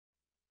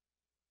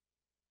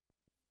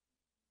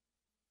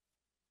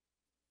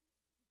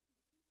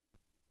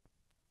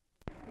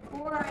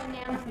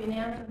announce the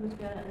announcer who's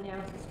going to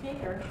announce the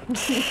speaker.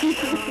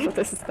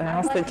 This is the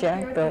house I'd like that to share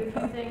Jack with built. you a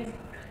few things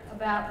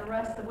about the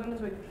rest of the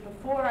Women's Week.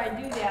 Before I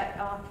do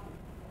that,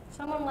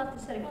 someone left a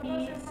set of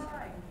keys.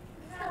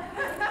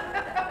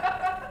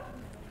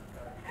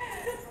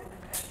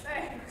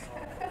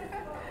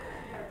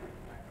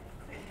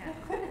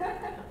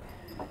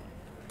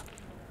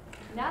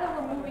 Now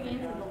that we're moving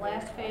into the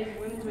last phase of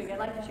Women's Week, I'd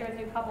like to share with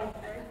you a couple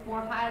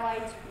more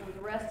highlights for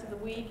the rest of the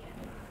week.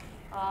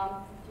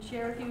 To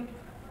share with you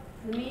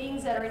the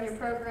meetings that are in your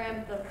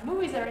program, the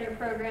movies that are in your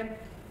program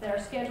that are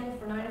scheduled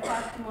for 9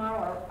 o'clock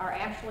tomorrow are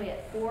actually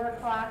at 4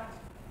 o'clock.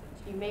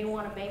 So you may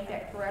want to make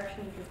that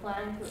correction if you're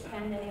planning to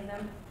attend any of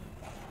them.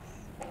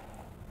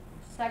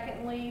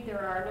 Secondly,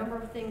 there are a number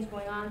of things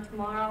going on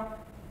tomorrow,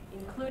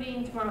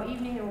 including tomorrow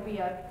evening there will be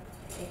a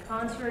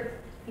concert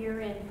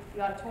here in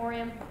the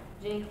auditorium.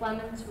 Jenny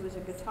Clemens, who is a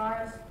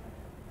guitarist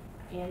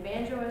and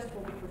banjoist,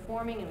 will be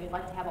performing, and we'd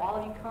like to have all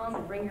of you come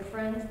and bring your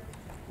friends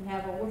and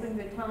have a whooping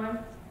good time.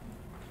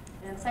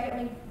 And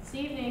secondly, this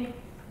evening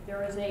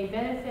there is a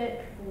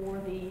benefit for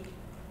the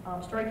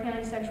Story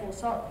County Sexual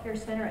Assault Care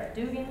Center at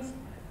Dugan's,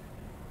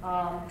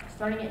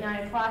 starting at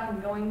 9 o'clock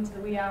and going into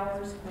the wee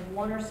hours of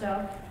 1 or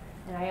so.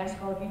 And I ask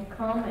all of you to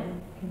come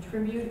and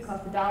contribute. It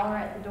costs $1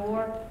 at the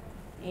door,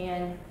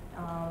 and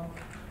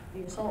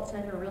the Assault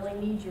Center really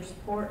needs your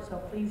support, so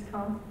please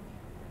come.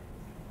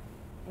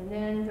 And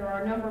then there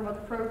are a number of other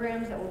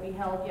programs that will be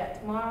held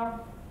yet tomorrow.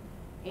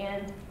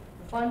 And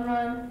the fun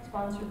run,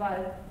 sponsored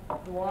by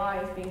the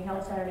Y, is being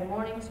held Saturday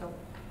morning, so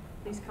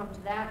please come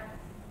to that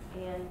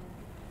and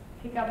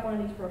pick up one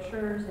of these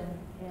brochures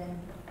and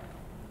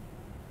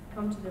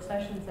come to the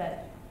sessions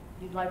that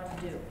you'd like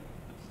to do.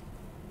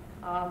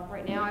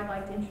 Right now I'd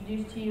like to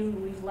introduce to you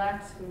Louise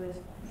Lex, who is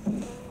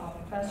a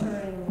professor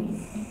in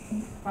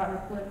the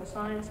Department of Political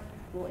Science,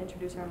 who will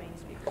introduce our main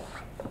speaker.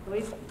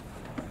 Louise?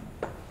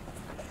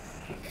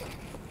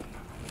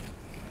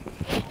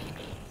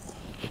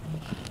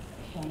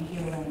 Thank you,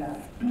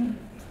 Linda.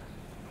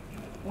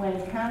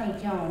 When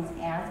Connie Jones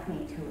asked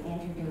me to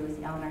introduce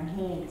Eleanor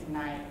Haney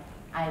tonight,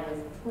 I was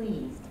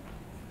pleased.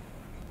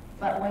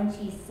 But when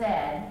she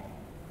said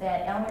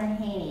that Eleanor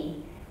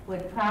Haney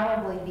would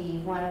probably be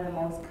one of the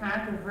most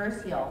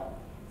controversial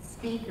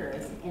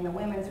speakers in the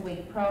Women's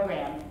Week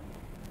program,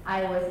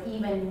 I was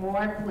even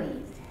more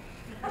pleased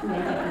to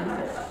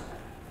introduce her.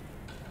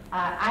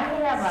 I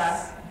have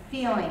a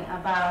feeling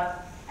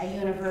about a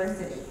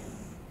university,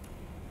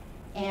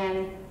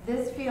 and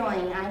this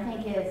feeling, I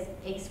think, is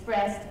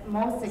expressed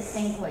most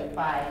succinctly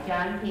by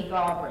John K.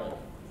 Galbraith.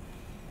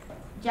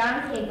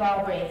 John K.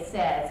 Galbraith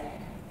says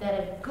that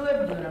a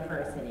good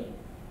university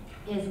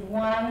is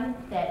one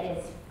that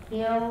is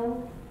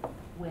filled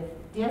with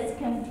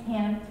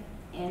discontent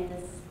and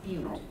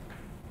dispute.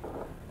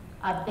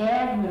 A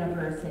bad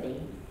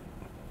university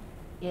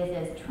is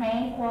as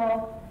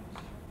tranquil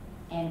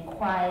and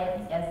quiet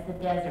as the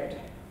desert.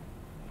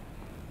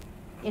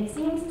 It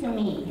seems to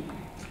me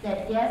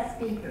that guest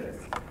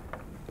speakers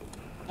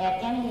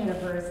at any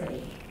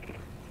university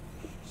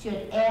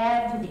should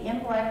add to the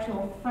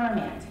intellectual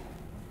ferment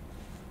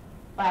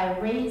by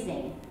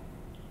raising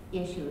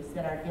issues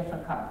that are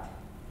difficult,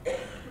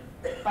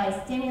 by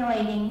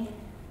stimulating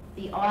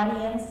the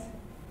audience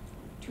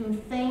to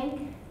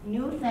think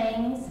new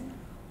things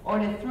or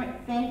to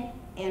think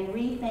and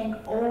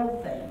rethink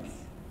old things,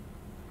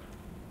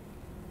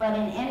 but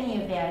in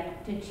any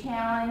event to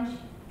challenge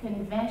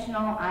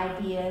conventional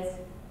ideas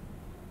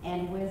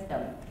and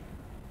wisdom.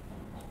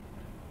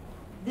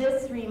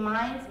 This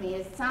reminds me,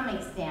 to some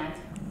extent,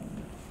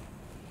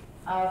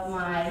 of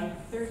my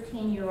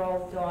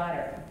 13-year-old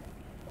daughter.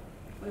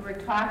 We were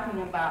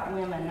talking about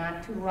women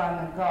not too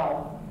long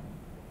ago,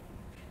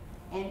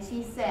 and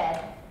she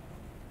said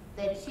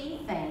that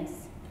she thinks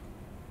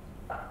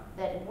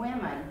that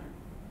women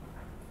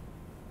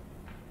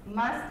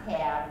must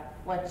have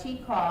what she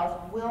calls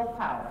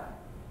willpower.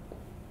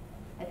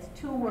 It's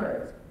 2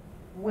 words,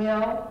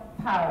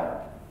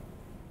 willpower.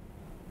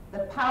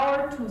 The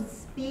power to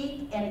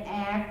speak and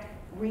act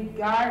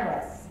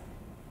regardless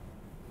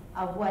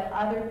of what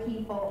other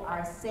people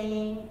are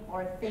saying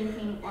or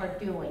thinking or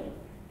doing.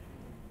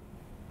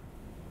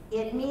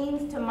 It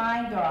means to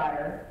my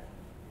daughter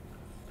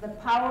the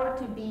power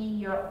to be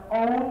your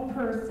own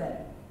person.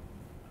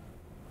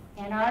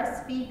 And our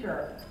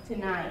speaker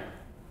tonight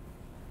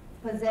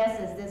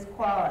possesses this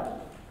quality.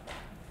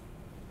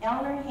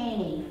 Eleanor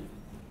Haney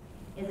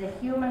is a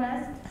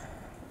humanist,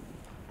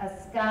 a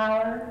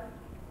scholar,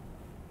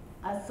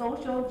 a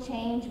social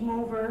change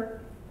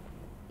mover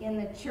in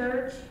the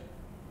church,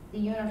 the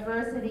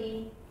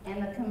university,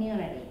 and the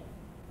community.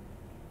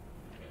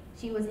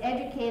 She was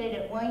educated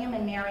at William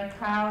and Mary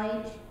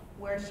College,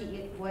 where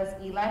she was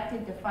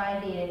elected to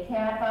Phi Beta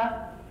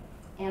Kappa,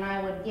 and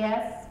I would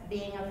guess,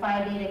 being a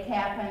Phi Beta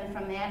Kappan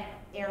from that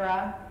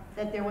era,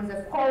 that there was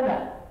a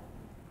quota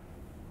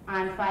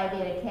on Phi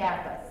Beta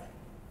Kappas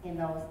in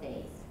those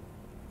days.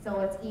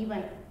 So it's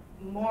even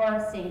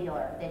more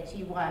singular that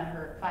she won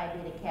her Phi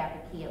Beta Kappa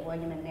key at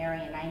William and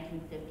Mary in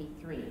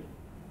 1953.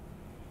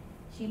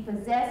 She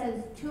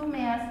possesses 2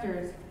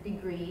 master's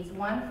degrees,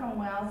 one from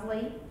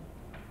Wellesley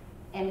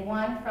and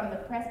one from the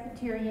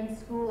Presbyterian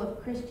School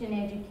of Christian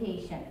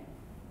Education.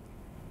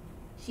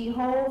 She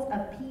holds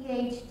a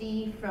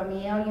PhD from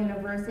Yale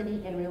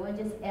University in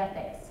religious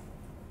ethics.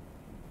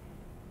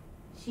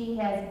 She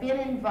has been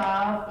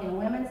involved in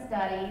women's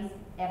studies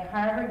at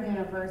Harvard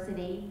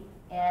University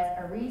as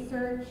a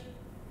research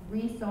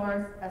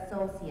resource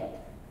associate.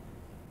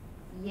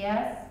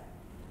 Yes,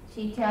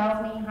 she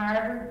tells me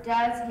Harvard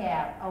does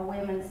have a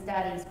women's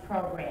studies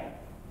program.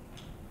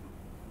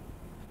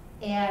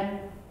 And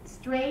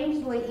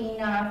strangely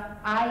enough,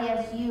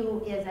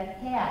 ISU is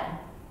ahead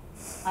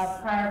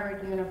of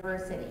Harvard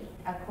University,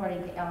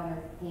 according to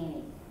Eleanor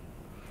Haney.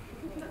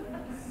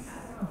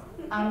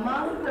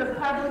 Among her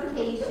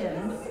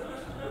publications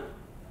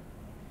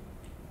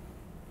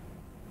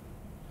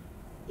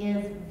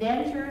is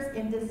Ventures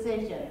in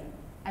Decision,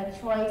 A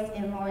Choice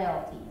in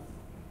Loyalties.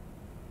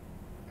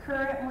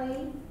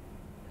 Currently,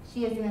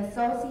 she is an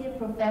associate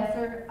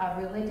professor of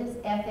religious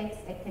ethics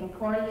at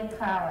Concordia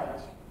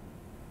College.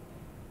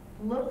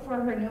 Look for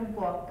her new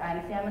book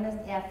on feminist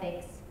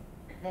ethics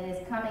that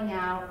is coming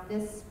out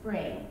this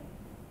spring.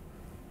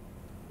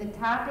 The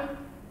topic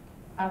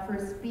of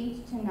her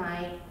speech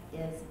tonight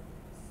is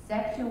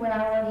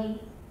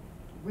Sexuality,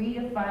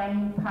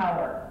 Redefining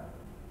Power.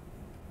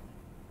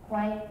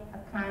 Quite a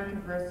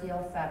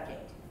controversial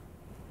subject.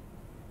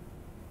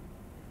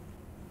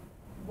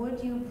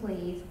 Would you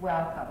please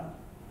welcome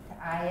to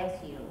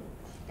ISU,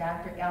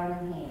 Dr.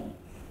 Eleanor Haney.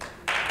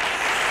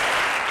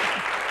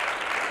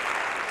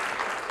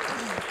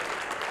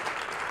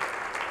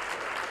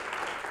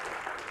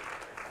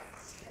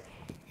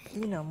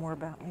 You know more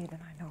about me than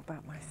I know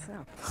about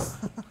myself.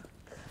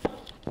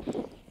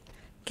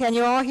 Can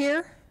you all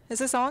hear? Is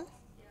this on?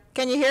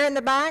 Can you hear in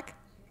the back?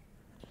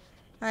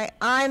 All right,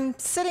 I'm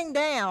sitting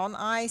down.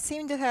 I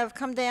seem to have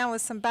come down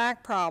with some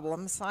back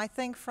problems, I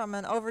think from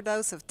an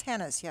overdose of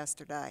tennis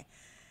yesterday.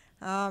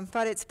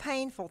 But it's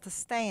painful to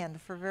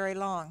stand for very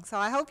long. So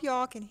I hope you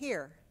all can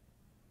hear.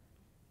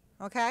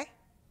 Okay?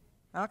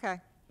 Okay.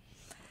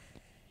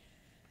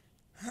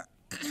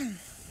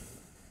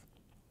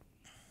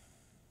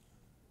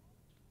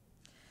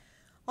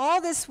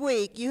 All this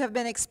week, you have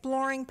been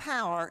exploring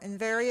power in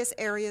various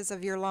areas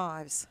of your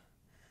lives.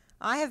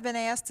 I have been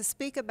asked to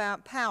speak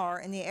about power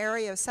in the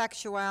area of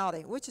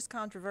sexuality, which is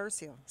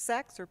controversial,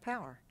 sex or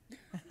power.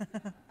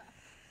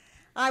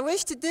 I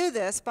wish to do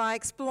this by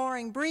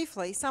exploring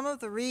briefly some of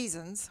the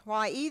reasons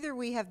why either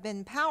we have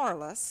been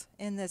powerless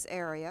in this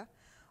area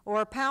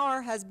or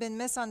power has been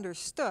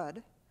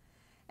misunderstood,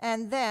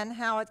 and then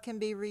how it can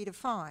be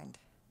redefined.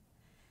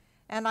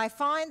 And I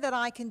find that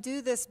I can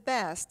do this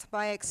best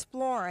by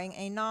exploring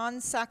a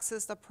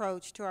non-sexist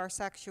approach to our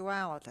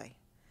sexuality.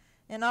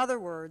 In other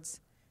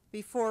words,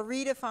 before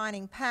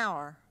redefining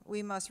power,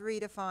 we must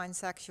redefine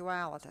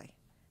sexuality.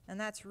 And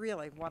that's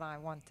really what I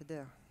want to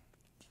do.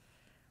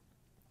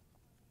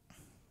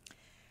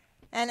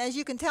 And as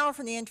you can tell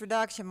from the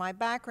introduction, my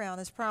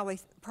background is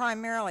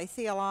primarily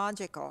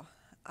theological,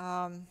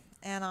 and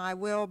I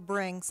will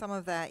bring some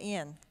of that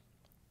in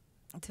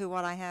to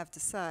what I have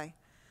to say.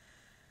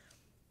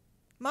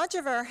 Much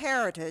of our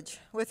heritage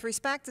with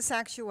respect to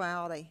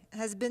sexuality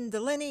has been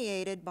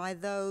delineated by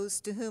those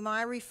to whom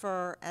I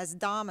refer as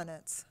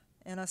dominants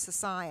in a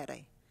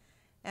society,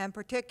 and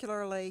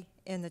particularly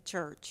in the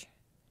church.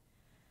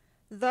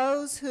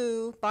 Those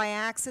who, by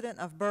accident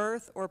of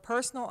birth or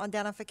personal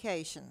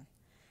identification,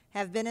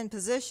 have been in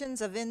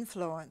positions of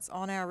influence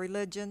on our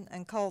religion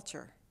and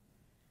culture.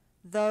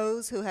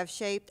 Those who have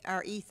shaped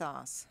our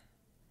ethos.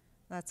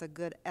 That's a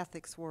good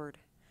ethics word.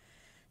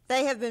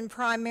 They have been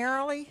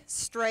primarily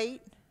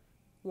straight,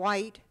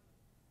 white,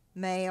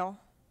 male,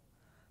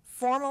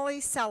 formerly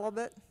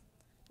celibate,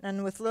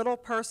 and with little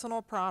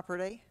personal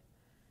property,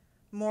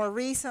 more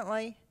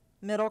recently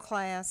middle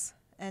class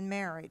and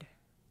married.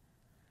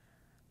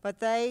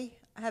 But they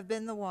have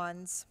been the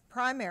ones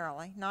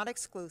primarily, not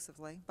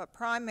exclusively, but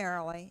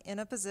primarily in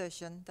a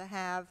position to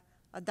have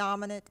a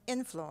dominant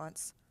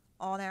influence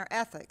on our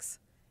ethics,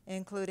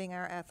 including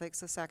our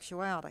ethics of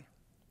sexuality.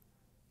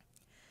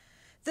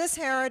 This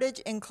heritage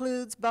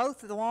includes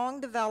both the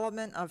long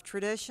development of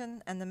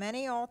tradition and the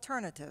many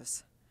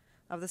alternatives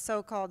of the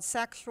so-called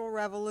sexual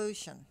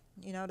revolution.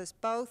 You notice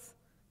both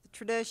the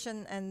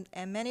tradition and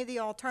many of the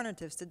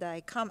alternatives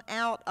today come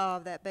out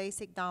of that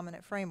basic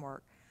dominant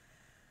framework.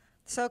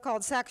 The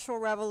so-called sexual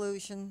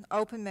revolution,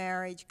 open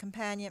marriage,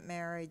 companion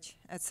marriage,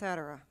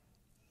 etc.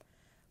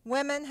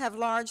 Women have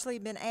largely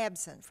been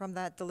absent from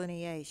that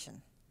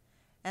delineation,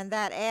 and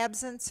that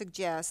absence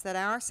suggests that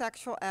our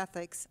sexual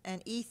ethics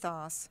and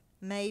ethos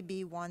may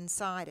be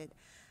one-sided.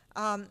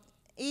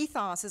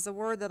 Ethos is a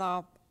word that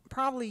I'll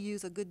probably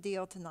use a good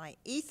deal tonight.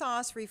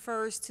 Ethos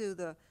refers to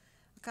the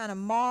kind of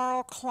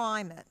moral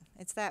climate.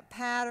 It's that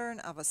pattern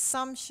of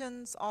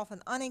assumptions,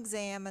 often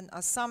unexamined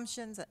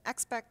assumptions and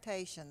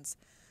expectations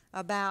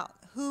about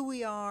who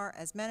we are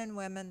as men and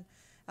women,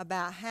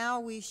 about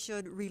how we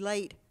should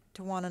relate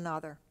to one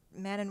another,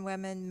 men and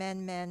women,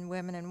 men,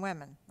 women, and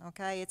women.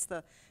 Okay, it's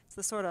the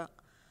sort of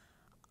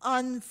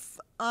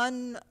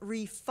unrefined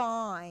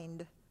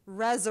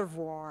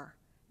reservoir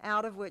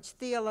out of which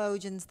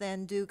theologians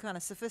then do kind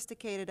of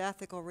sophisticated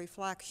ethical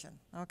reflection,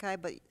 okay?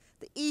 But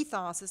the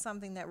ethos is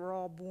something that we're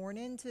all born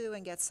into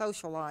and get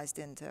socialized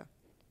into.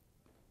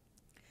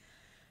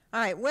 All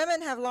right,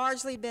 women have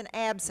largely been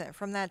absent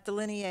from that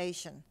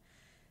delineation,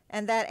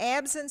 and that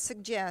absence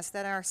suggests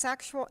that our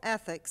sexual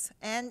ethics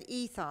and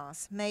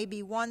ethos may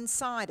be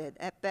one-sided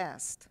at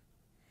best,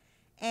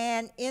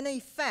 and in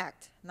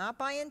effect, not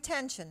by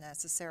intention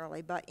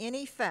necessarily, but in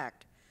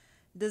effect,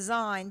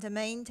 designed to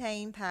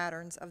maintain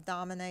patterns of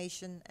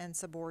domination and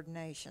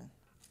subordination.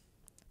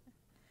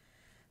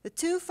 The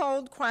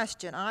twofold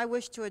question I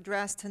wish to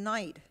address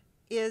tonight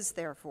is,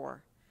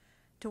 therefore,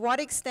 to what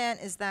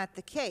extent is that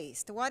the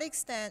case? To what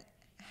extent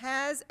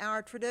has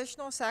our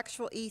traditional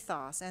sexual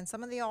ethos and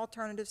some of the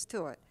alternatives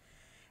to it,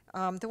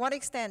 to what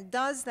extent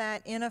does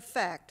that, in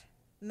effect,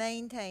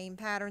 maintain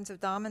patterns of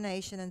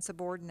domination and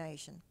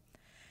subordination?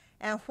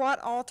 And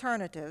what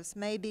alternatives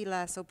may be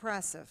less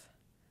oppressive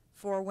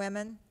for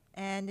women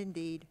and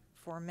indeed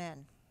for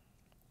men?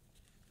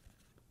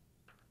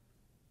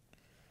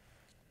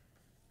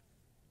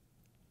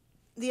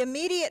 The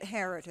immediate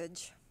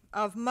heritage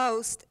of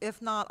most,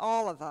 if not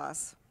all of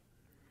us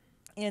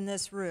in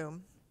this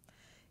room,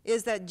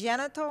 is that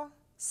genital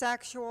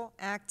sexual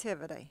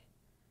activity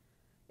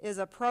is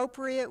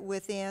appropriate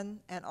within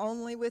and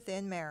only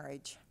within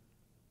marriage.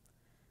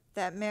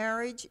 That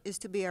marriage is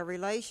to be a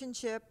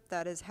relationship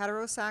that is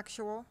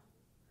heterosexual,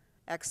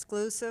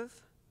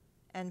 exclusive,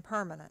 and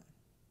permanent.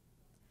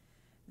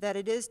 That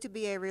it is to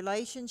be a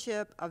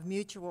relationship of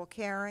mutual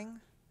caring,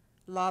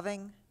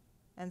 loving,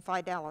 and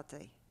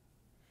fidelity.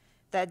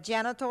 That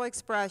genital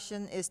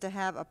expression is to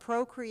have a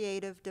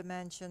procreative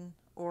dimension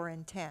or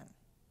intent.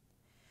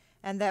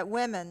 And that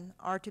women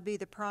are to be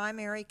the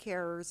primary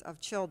carers of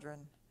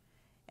children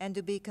and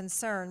to be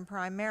concerned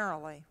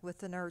primarily with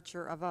the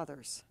nurture of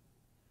others,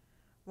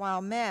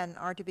 while men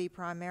are to be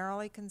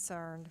primarily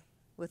concerned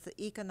with the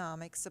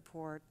economic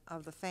support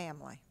of the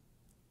family.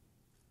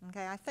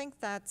 Okay, I think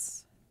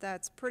that's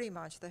pretty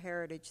much the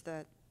heritage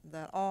that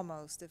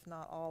almost, if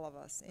not all of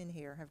us in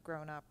here have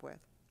grown up with.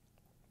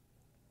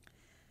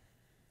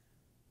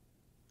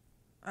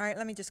 All right,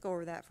 let me just go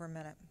over that for a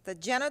minute. The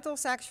genital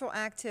sexual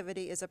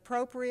activity is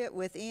appropriate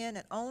within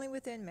and only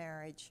within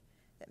marriage.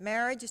 That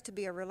marriage is to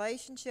be a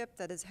relationship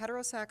that is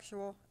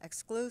heterosexual,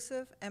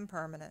 exclusive, and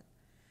permanent.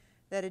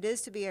 That it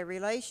is to be a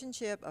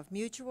relationship of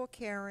mutual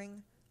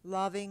caring,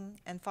 loving,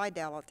 and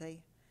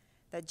fidelity.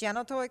 That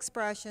genital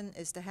expression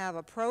is to have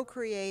a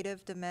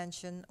procreative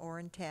dimension or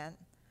intent.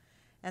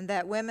 And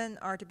that women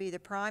are to be the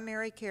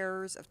primary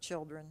carers of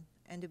children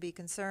and to be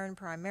concerned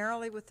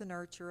primarily with the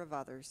nurture of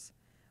others,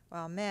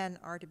 while men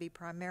are to be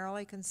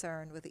primarily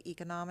concerned with the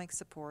economic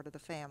support of the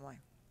family.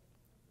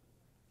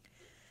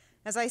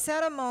 As I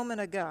said a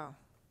moment ago,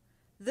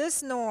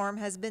 this norm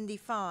has been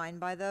defined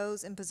by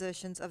those in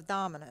positions of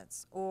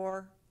dominance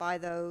or by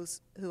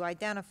those who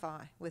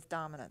identify with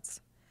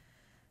dominance.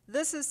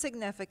 This is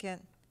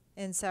significant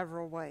in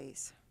several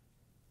ways.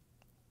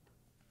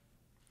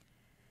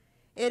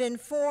 It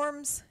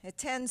informs, it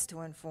tends to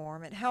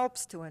inform, it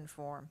helps to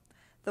inform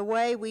the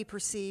way we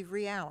perceive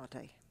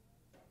reality.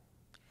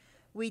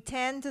 We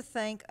tend to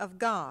think of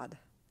God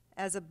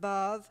as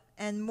above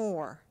and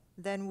more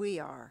than we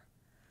are,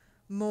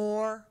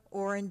 more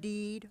or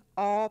indeed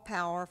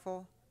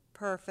all-powerful,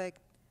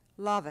 perfect,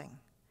 loving.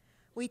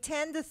 We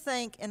tend to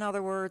think, in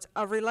other words,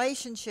 of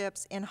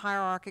relationships in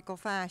hierarchical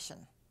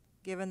fashion,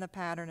 given the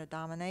pattern of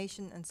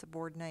domination and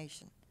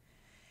subordination.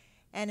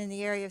 And in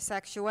the area of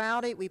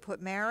sexuality, we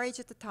put marriage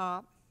at the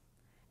top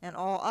and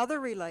all other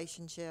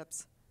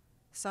relationships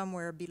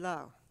somewhere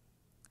below.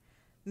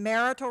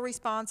 Marital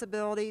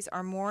responsibilities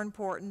are more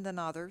important than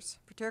others,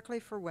 particularly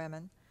for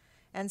women,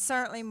 and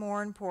certainly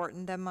more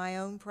important than my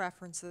own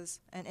preferences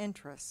and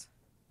interests.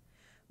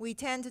 We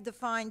tend to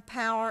define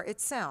power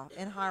itself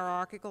in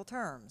hierarchical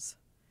terms,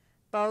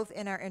 both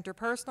in our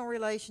interpersonal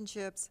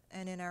relationships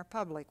and in our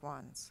public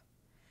ones.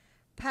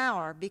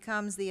 Power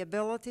becomes the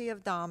ability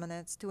of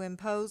dominants to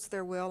impose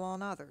their will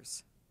on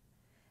others,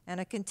 and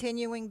a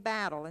continuing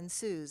battle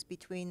ensues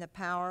between the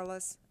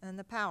powerless and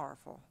the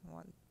powerful.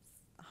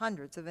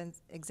 Hundreds of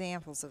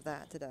examples of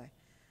that today.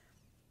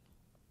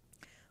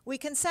 We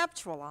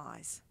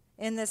conceptualize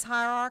in this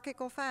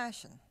hierarchical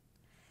fashion,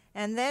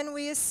 and then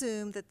we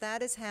assume that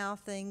that is how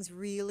things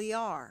really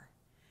are.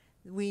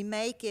 We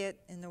make it,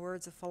 in the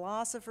words of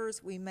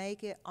philosophers, we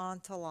make it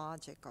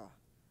ontological.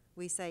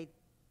 We say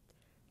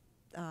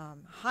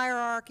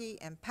hierarchy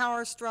and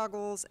power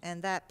struggles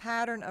and that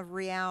pattern of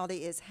reality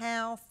is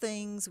how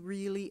things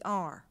really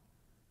are.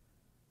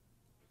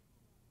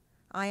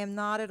 I am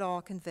not at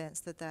all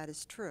convinced that that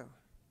is true.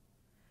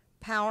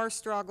 Power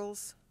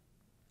struggles,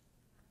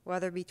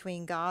 whether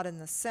between God and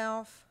the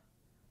self,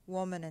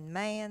 woman and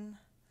man,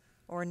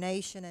 or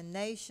nation and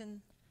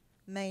nation,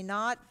 may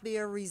not be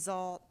a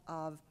result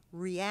of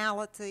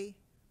reality,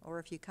 or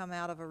if you come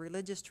out of a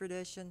religious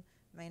tradition,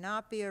 may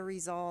not be a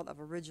result of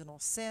original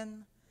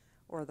sin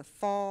or the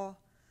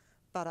fall,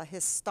 but a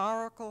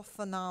historical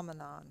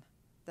phenomenon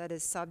that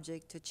is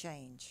subject to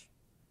change.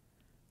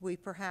 We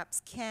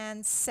perhaps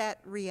can set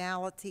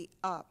reality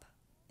up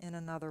in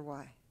another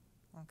way,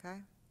 okay?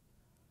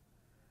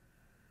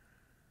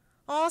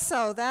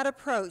 Also, that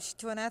approach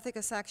to an ethic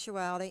of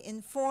sexuality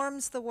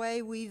informs the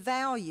way we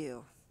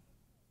value,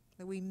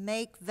 that we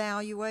make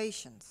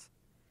valuations.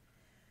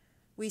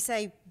 We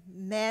say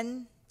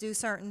men do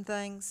certain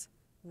things,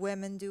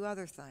 women do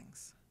other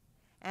things.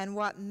 And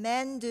what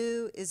men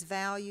do is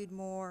valued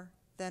more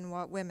than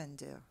what women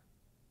do.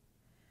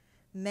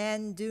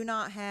 Men do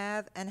not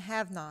have and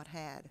have not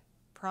had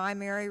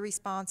primary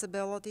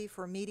responsibility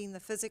for meeting the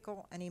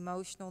physical and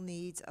emotional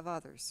needs of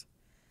others.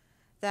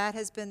 That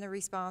has been the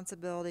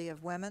responsibility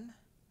of women,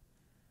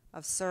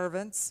 of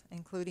servants,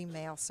 including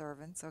male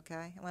servants,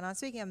 okay? When I'm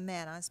speaking of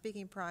men, I'm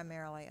speaking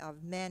primarily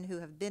of men who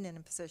have been in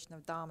a position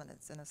of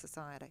dominance in a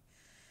society.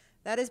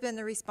 That has been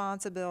the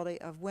responsibility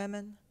of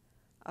women,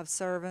 of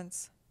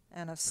servants,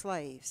 and of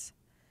slaves.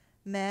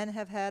 Men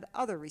have had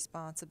other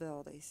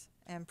responsibilities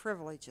and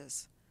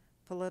privileges,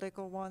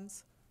 political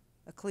ones,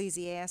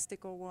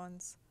 ecclesiastical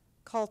ones,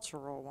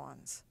 cultural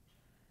ones,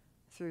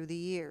 through the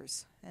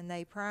years, and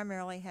they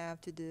primarily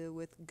have to do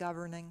with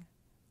governing,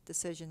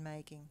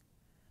 decision-making,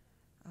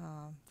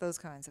 those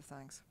kinds of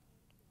things.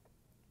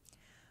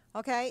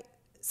 Okay,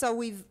 so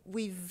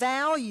we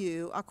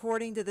value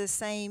according to this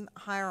same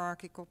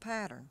hierarchical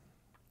pattern.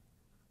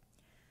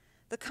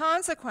 The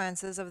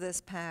consequences of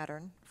this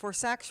pattern for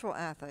sexual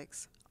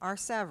ethics are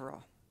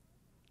several.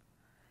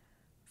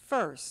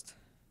 First,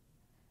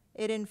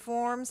 it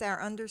informs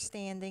our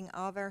understanding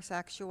of our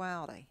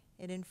sexuality.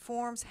 It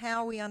informs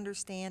how we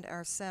understand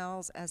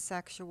ourselves as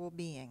sexual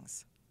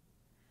beings.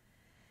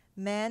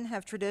 Men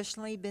have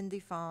traditionally been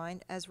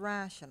defined as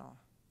rational,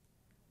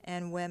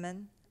 and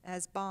women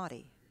as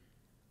body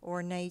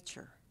or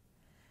nature.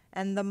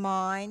 And the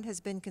mind has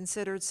been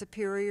considered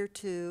superior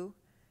to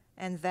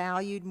and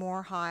valued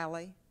more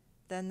highly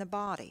than the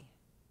body.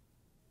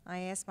 I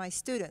ask my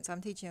students,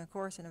 I'm teaching a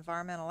course in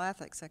environmental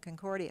ethics at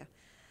Concordia.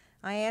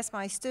 I ask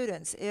my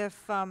students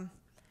if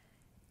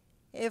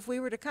we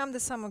were to come to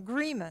some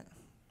agreement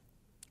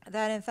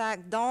that in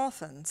fact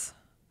dolphins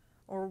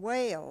or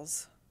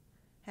whales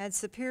had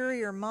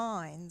superior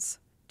minds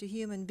to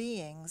human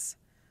beings,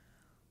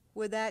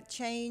 would that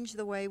change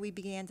the way we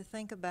began to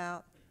think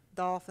about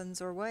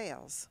dolphins or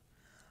whales?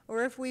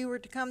 Or if we were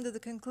to come to the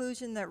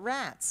conclusion that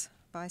rats,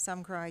 by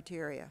some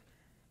criteria,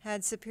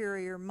 had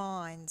superior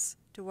minds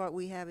to what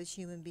we have as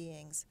human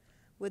beings,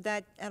 would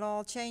that at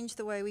all change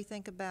the way we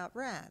think about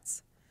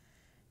rats?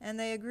 And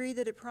they agree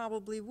that it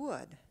probably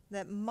would,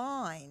 that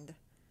mind,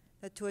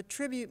 that to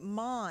attribute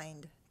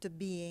mind to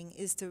being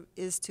is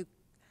to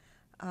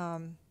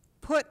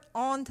put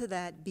onto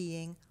that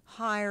being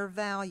higher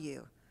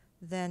value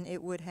than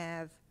it would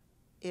have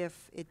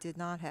if it did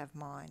not have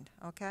mind,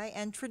 okay?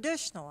 And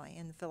traditionally,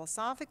 in the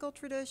philosophical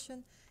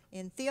tradition,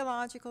 in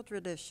theological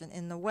tradition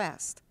in the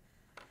West,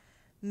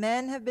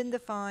 men have been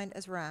defined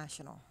as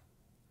rational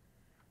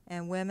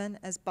and women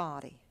as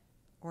body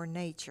or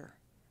nature,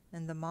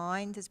 and the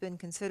mind has been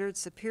considered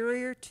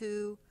superior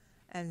to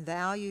and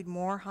valued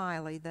more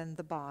highly than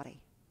the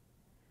body.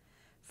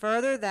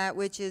 Further, that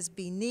which is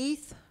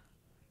beneath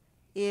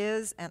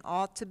is and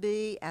ought to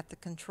be at the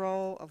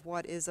control of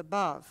what is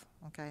above.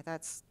 Okay,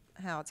 that's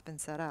how it's been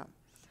set up.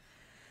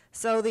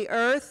 So the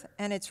earth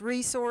and its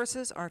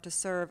resources are to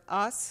serve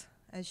us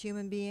as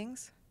human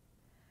beings.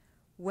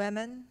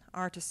 Women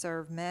are to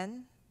serve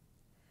men.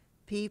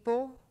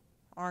 People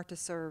are to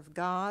serve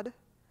God.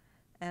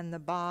 And the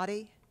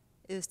body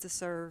is to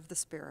serve the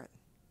spirit.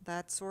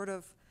 That sort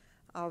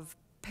of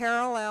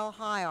parallel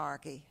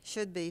hierarchy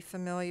should be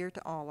familiar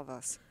to all of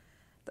us.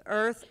 The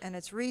earth and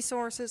its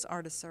resources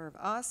are to serve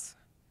us.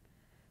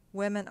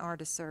 Women are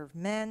to serve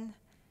men.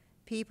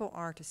 People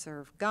are to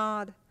serve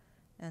God.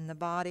 And the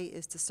body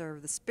is to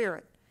serve the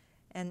spirit.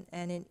 And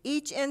in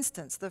each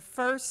instance, the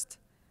first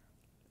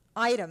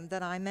item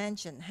that I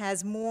mentioned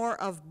has more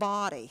of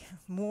body,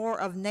 more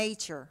of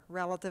nature,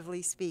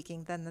 relatively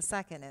speaking, than the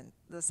second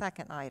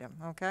item,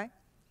 okay?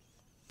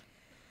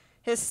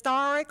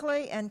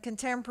 Historically and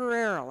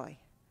contemporarily,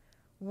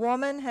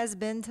 woman has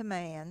been to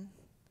man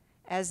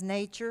as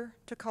nature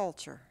to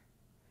culture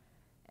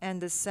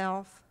and as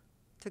self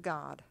to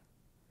God.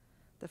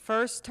 The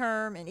first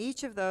term in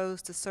each of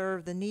those to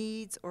serve the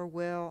needs or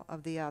will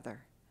of the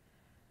other.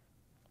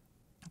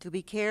 To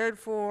be cared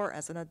for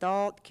as an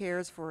adult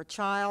cares for a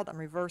child, I'm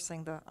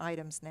reversing the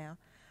items now,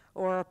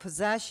 or a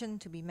possession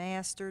to be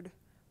mastered,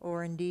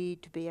 or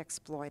indeed to be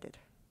exploited.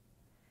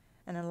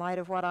 And in light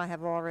of what I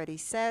have already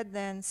said,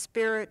 then,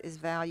 spirit is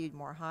valued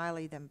more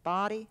highly than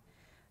body,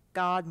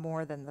 God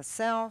more than the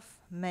self,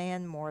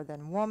 man more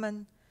than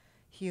woman,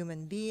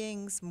 human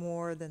beings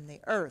more than the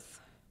earth.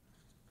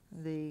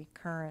 The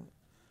current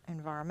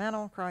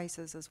environmental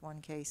crisis is one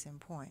case in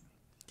point.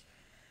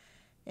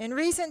 In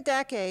recent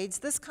decades,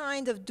 this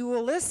kind of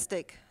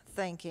dualistic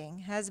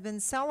thinking has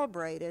been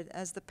celebrated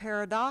as the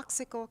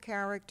paradoxical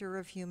character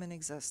of human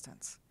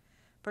existence,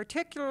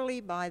 particularly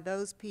by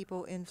those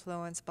people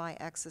influenced by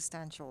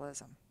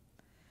existentialism.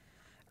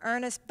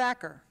 Ernest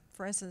Becker,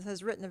 for instance,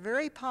 has written a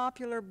very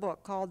popular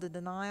book called The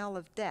Denial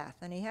of Death,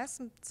 and he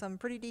has some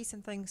pretty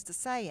decent things to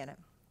say in it.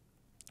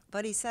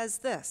 But he says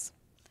this,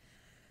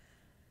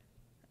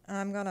 and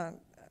I'm going to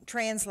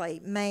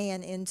translate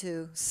man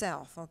into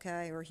self,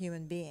 okay, or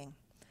human being.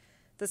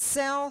 The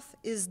self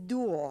is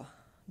dual,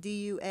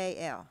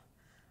 D-U-A-L,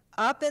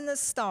 up in the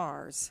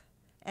stars,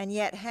 and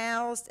yet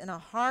housed in a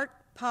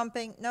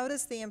heart-pumping,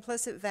 notice the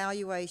implicit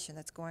valuation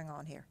that's going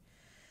on here.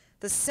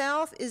 The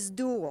self is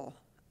dual,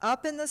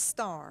 up in the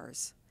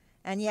stars,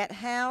 and yet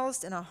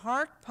housed in a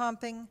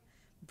heart-pumping,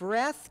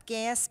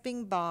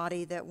 breath-gasping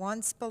body that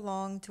once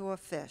belonged to a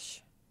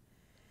fish.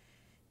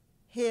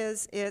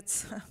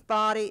 Its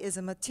body is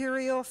a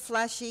material,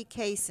 fleshy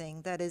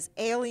casing that is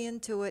alien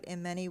to it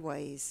in many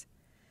ways.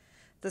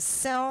 The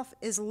self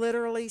is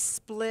literally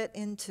split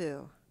in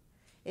two.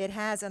 It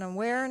has an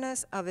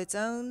awareness of its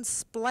own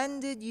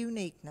splendid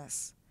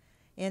uniqueness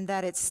in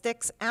that it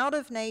sticks out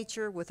of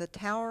nature with a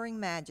towering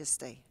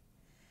majesty,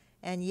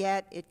 and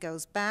yet it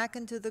goes back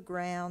into the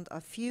ground a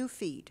few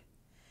feet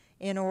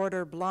in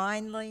order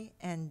blindly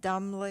and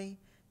dumbly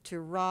to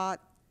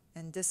rot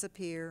and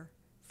disappear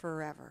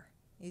forever.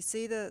 You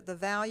see the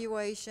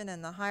valuation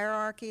and the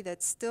hierarchy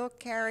that's still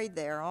carried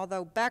there,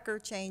 although Becker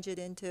changed it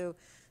into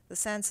the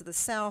sense of the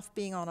self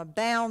being on a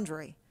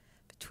boundary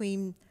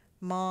between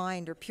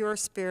mind or pure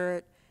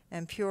spirit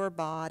and pure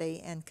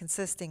body, and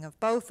consisting of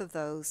both of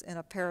those in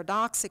a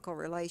paradoxical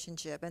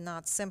relationship and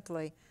not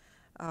simply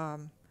a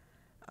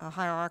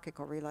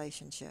hierarchical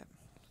relationship.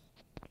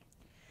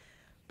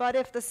 But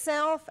if the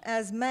self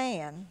as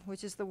man,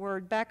 which is the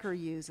word Becker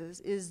uses,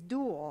 is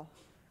dual,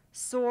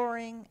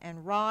 soaring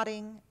and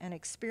rotting and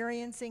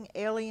experiencing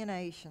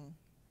alienation,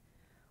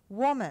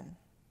 woman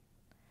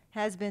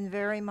has been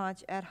very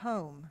much at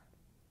home,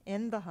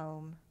 in the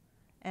home,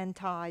 and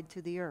tied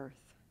to the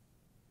earth.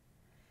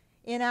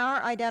 In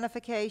our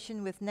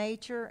identification with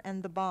nature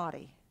and the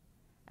body,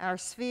 our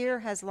sphere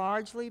has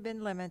largely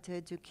been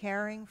limited to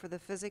caring for the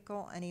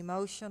physical and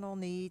emotional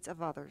needs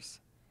of others.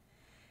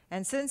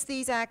 And since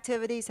these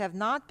activities have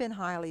not been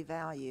highly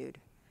valued,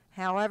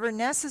 however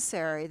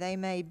necessary they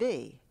may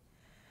be,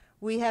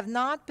 we have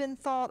not been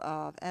thought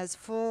of as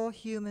full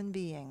human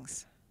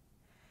beings.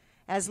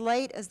 As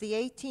late as the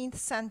 18th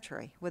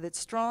century, with its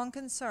strong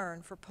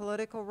concern for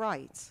political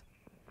rights,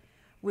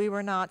 we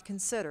were not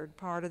considered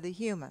part of the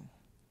human.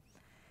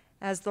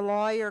 As the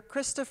lawyer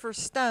Christopher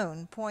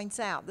Stone points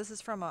out, this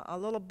is from a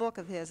little book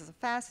of his, it's a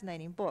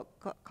fascinating book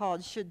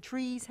called Should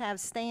Trees Have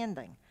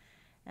Standing,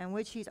 in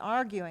which he's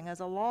arguing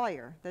as a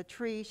lawyer that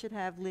trees should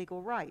have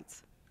legal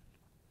rights,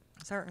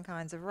 certain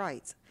kinds of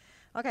rights.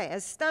 Okay,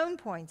 as Stone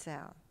points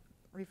out,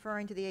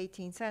 referring to the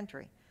 18th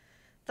century,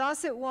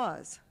 thus it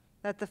was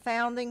that the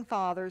founding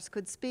fathers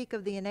could speak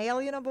of the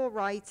inalienable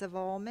rights of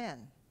all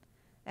men,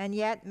 and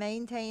yet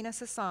maintain a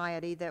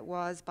society that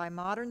was, by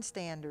modern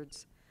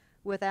standards,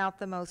 without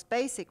the most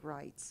basic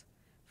rights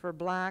for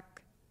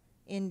black,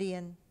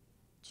 Indian,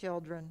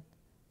 children,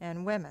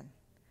 and women.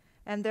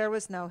 And there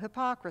was no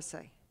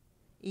hypocrisy.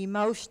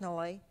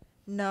 Emotionally,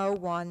 no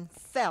one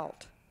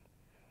felt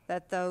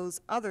that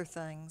those other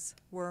things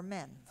were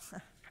men.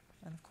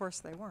 And of course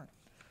they weren't.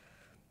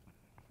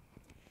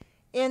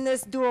 In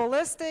this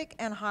dualistic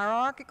and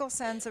hierarchical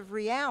sense of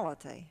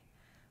reality,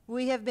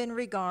 we have been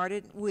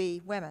regarded, we,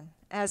 women,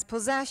 as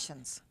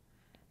possessions,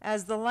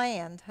 as the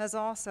land has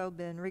also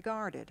been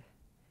regarded.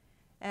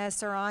 As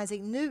Sir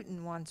Isaac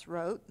Newton once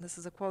wrote, this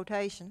is a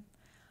quotation,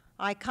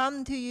 "I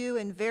come to you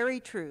in very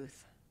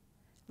truth,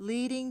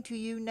 leading to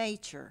you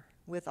nature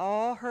with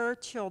all her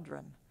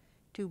children,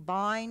 to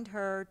bind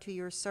her to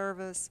your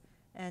service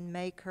and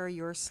make her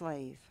your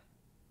slave."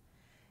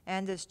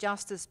 And as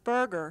Justice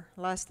Berger,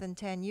 less than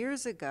 10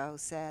 years ago,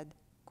 said,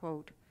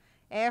 quote,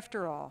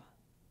 "After all,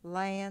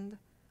 land,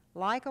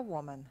 like a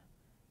woman,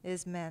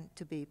 is meant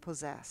to be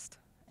possessed,"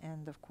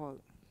 end of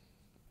quote.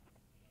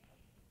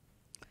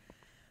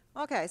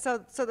 Okay, so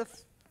the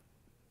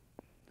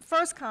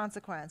first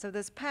consequence of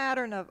this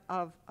pattern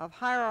of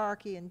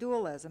hierarchy and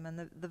dualism and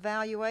the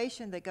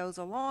valuation that goes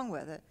along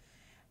with it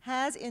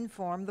has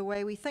informed the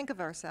way we think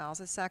of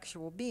ourselves as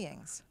sexual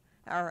beings,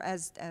 or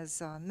as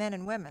men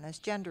and women, as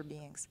gender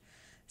beings.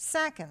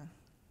 Second,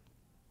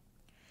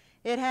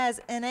 it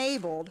has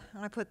enabled,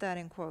 and I put that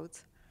in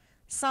quotes,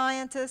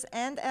 scientists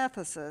and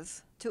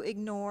ethicists to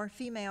ignore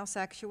female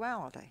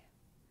sexuality.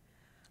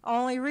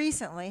 Only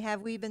recently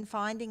have we been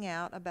finding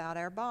out about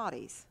our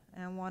bodies,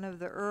 and one of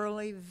the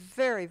early,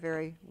 very,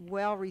 very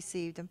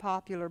well-received and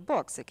popular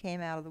books that came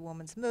out of the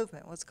women's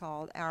movement was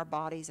called Our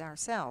Bodies,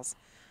 Ourselves.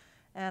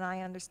 And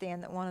I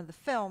understand that one of the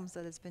films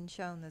that has been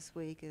shown this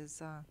week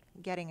is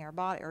taking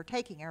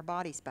our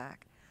bodies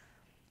back.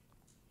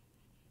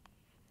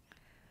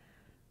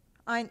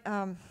 And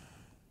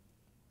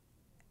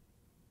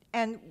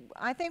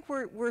I think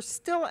we're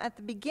still at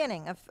the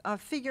beginning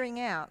of figuring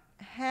out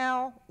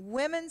how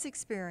women's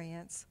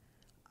experience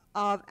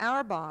of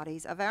our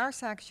bodies, of our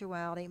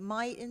sexuality,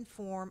 might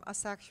inform a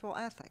sexual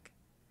ethic.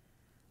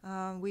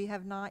 We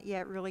have not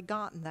yet really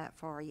gotten that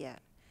far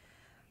yet.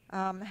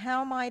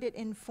 How might it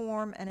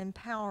inform an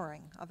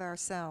empowering of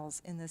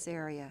ourselves in this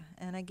area?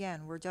 And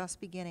again, we're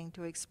just beginning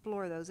to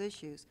explore those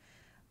issues.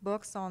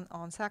 Books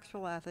on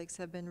sexual ethics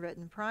have been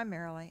written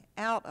primarily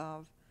out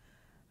of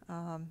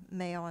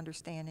male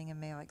understanding and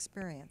male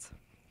experience.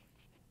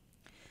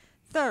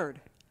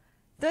 Third,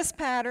 this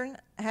pattern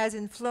has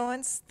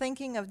influenced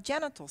thinking of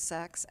genital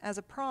sex as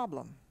a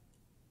problem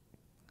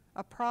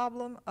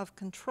of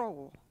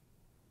control.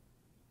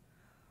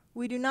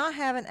 We do not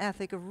have an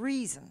ethic of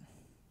reason.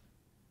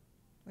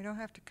 We don't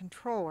have to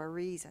control our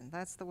reason.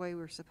 That's the way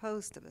we're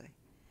supposed to be.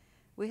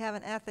 We have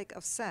an ethic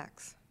of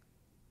sex.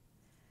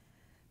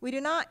 We do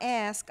not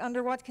ask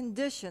under what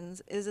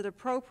conditions is it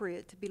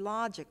appropriate to be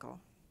logical,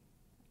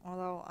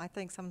 although I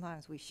think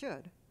sometimes we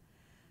should.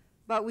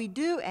 But we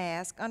do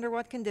ask under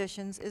what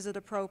conditions is it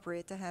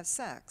appropriate to have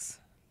sex.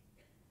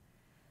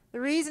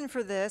 The reason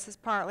for this is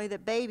partly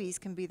that babies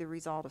can be the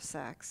result of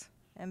sex,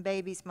 and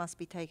babies must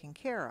be taken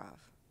care of.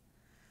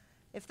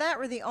 If that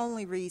were the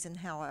only reason,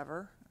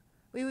 however,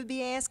 we would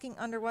be asking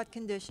under what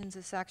conditions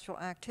is sexual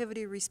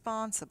activity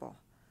responsible.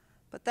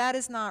 But that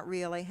is not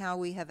really how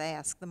we have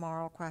asked the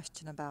moral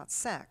question about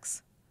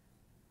sex.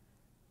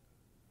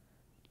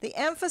 The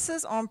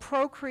emphasis on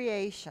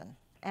procreation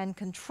and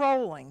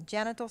controlling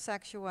genital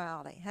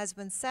sexuality has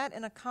been set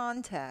in a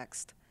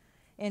context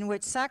in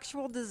which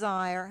sexual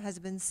desire has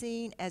been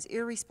seen as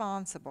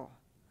irresponsible,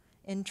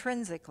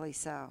 intrinsically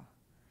so.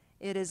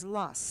 It is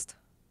lust,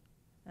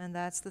 and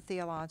that's the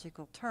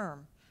theological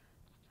term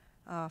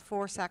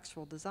for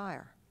sexual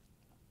desire.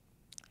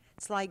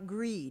 It's like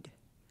greed.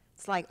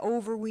 It's like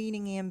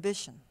overweening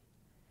ambition.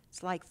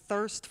 It's like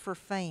thirst for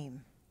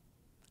fame.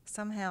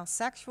 Somehow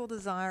sexual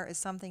desire is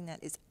something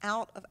that is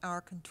out of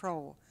our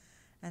control.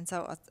 And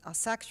so a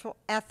sexual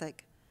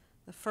ethic,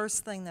 the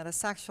first thing that a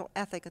sexual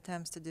ethic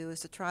attempts to do is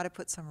to try to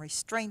put some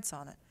restraints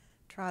on it,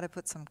 try to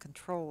put some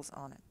controls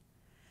on it.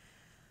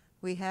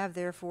 We have,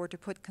 therefore, to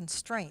put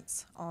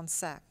constraints on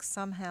sex,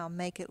 somehow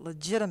make it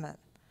legitimate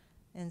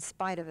in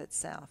spite of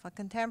itself. A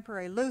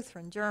contemporary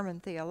Lutheran German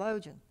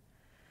theologian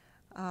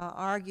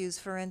argues,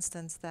 for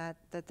instance, that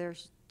there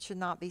should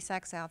not be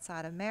sex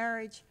outside of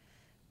marriage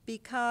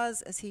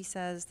because, as he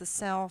says, the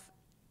self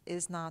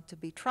is not to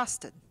be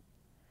trusted.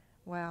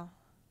 Well,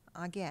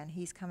 again,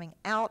 he's coming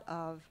out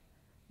of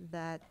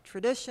that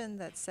tradition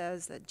that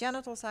says that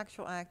genital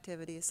sexual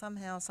activity is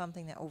somehow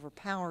something that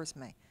overpowers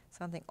me,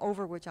 something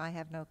over which I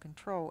have no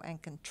control,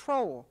 and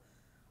control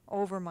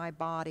over my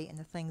body and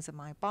the things of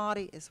my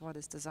body is what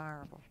is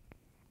desirable.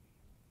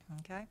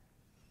 Okay?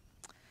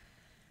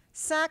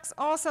 Sex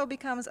also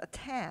becomes a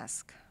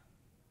task,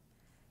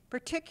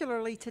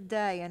 particularly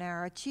today in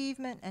our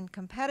achievement and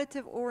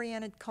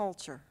competitive-oriented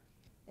culture.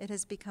 It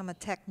has become a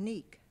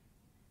technique.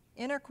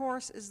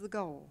 Intercourse is the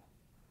goal.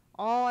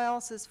 All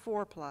else is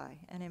foreplay,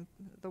 and in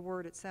the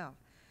word itself,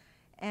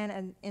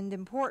 and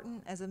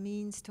important as a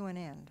means to an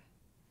end.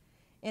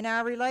 In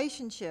our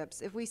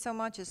relationships, if we so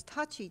much as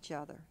touch each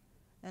other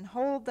and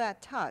hold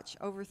that touch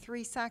over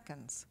 3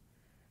 seconds,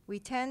 we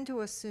tend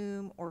to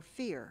assume or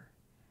fear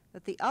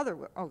that the other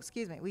will,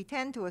 we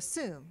tend to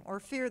assume or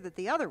fear that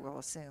the other will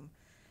assume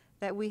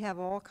that we have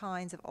all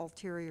kinds of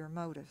ulterior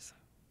motives.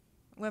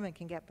 Women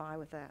can get by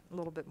with that a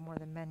little bit more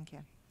than men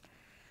can.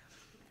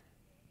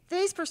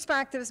 These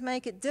perspectives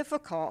make it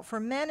difficult for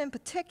men in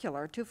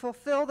particular to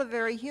fulfill the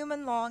very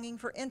human longing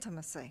for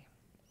intimacy,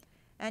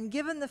 and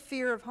given the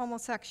fear of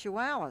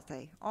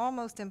homosexuality,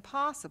 almost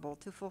impossible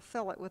to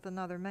fulfill it with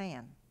another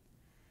man.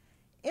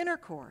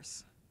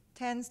 Intercourse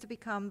tends to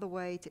become the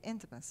way to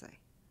intimacy,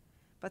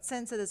 but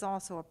since it is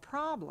also a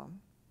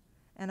problem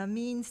and a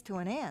means to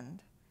an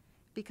end,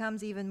 it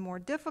becomes even more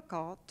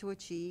difficult to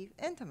achieve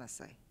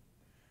intimacy.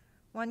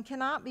 One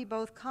cannot be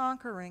both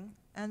conquering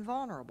and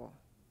vulnerable.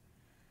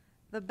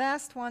 The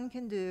best one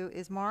can do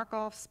is mark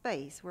off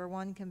space where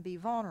one can be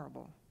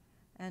vulnerable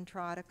and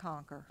try to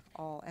conquer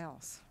all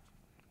else.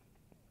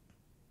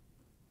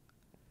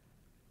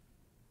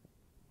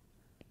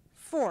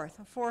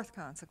 A fourth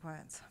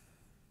consequence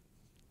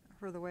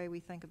for the way we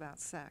think about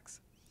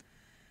sex.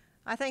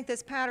 I think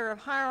this pattern of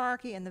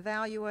hierarchy and the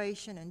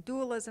valuation and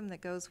dualism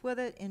that goes with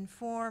it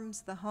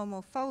informs the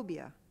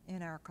homophobia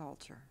in our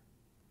culture.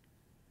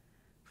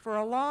 For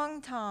a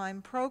long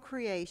time,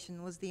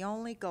 procreation was the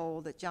only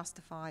goal that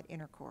justified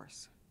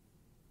intercourse.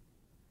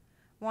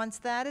 Once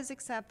that is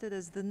accepted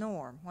as the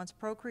norm, once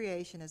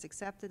procreation is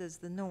accepted as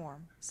the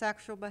norm,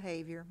 sexual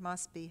behavior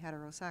must be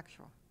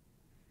heterosexual.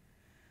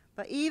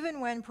 But even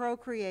when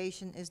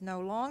procreation is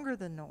no longer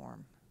the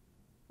norm,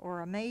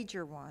 or a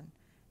major one,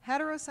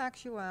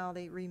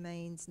 heterosexuality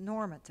remains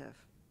normative.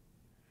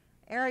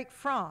 Erich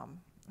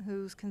Fromm,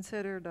 who's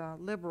considered a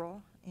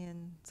liberal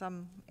in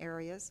some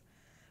areas,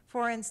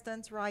 for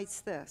instance,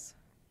 writes this: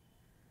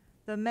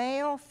 "The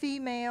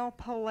male-female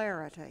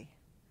polarity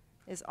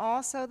is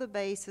also the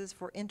basis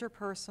for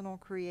interpersonal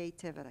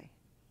creativity.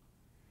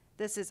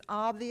 This is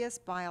obvious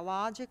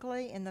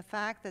biologically in the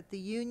fact that the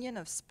union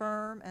of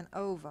sperm and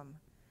ovum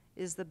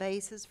is the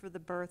basis for the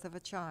birth of a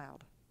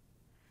child.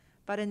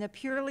 But in the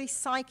purely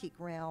psychic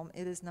realm,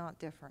 it is not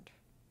different.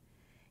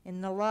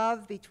 In the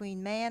love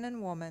between man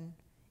and woman,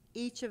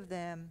 each of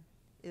them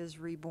is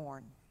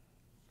reborn.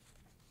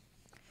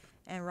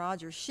 And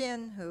Roger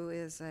Shin, who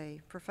is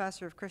a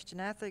professor of Christian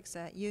ethics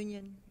at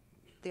Union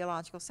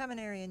Theological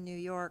Seminary in New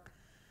York,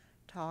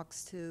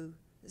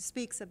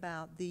 speaks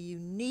about the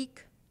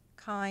unique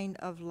kind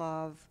of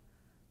love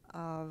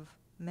of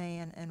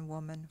man and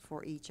woman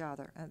for each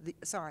other.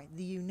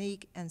 The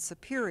unique and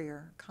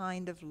superior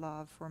kind of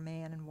love for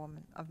man and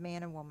woman, of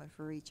man and woman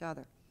for each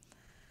other.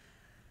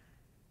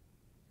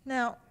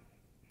 Now,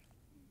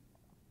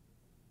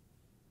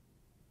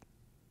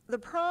 the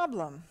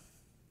problem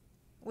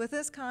with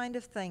this kind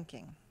of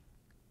thinking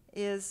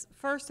is,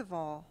 first of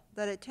all,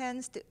 that it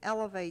tends to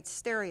elevate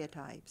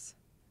stereotypes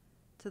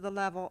to the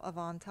level of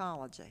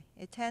ontology.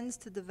 It tends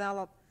to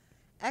develop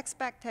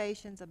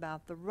expectations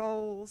about the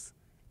roles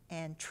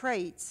and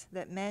traits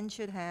that men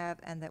should have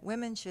and that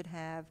women should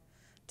have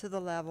to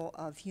the level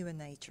of human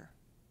nature.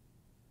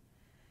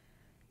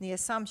 The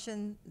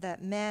assumption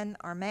that men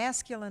are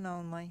masculine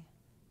only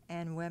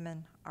and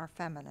women are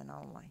feminine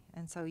only.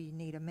 And so you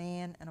need a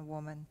man and a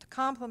woman to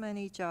complement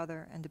each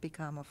other and to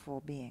become a full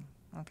being,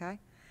 okay?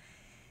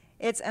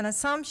 It's an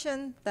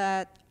assumption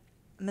that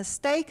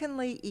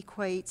mistakenly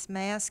equates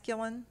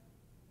masculine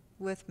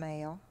with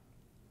male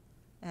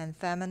and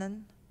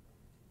feminine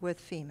with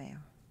female.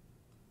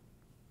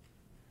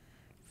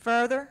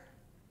 Further,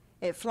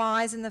 it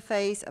flies in the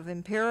face of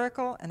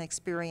empirical and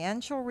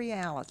experiential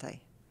reality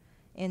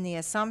in the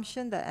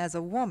assumption that as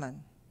a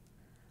woman,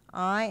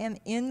 I am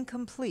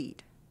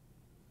incomplete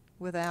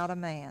without a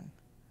man,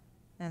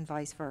 and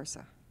vice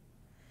versa.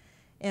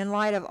 In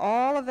light of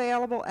all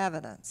available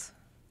evidence,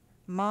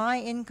 my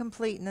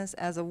incompleteness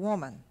as a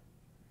woman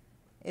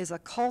is a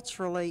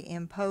culturally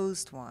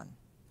imposed one,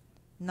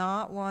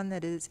 not one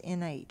that is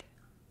innate.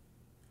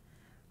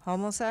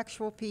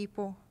 Homosexual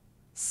people,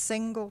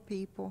 single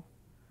people,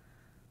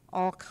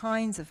 all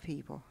kinds of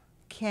people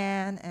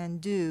can and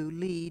do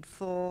lead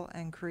full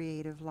and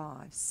creative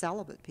lives.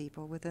 Celibate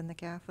people within the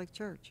Catholic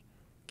Church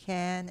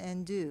can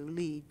and do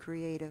lead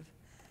creative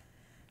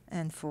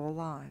and full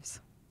lives.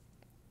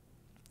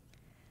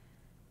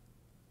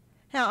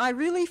 Now, I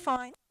really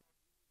find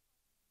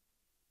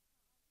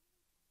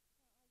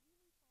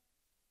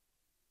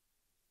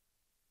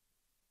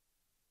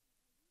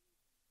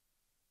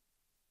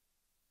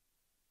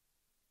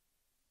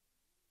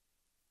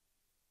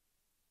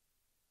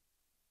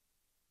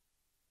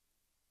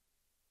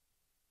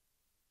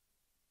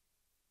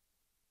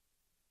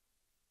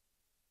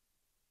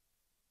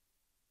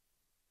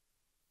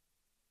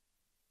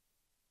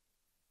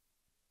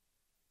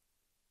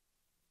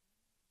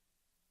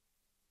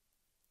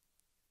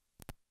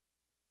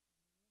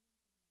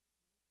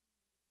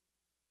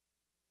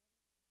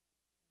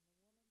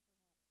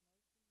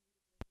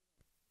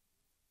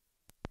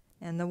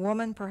and the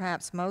woman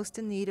perhaps most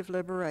in need of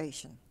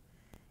liberation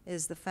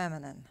is the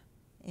feminine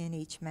in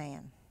each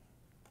man.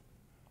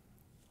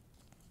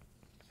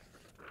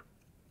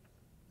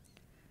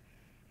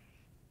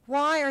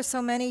 Why are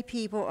so many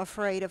people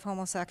afraid of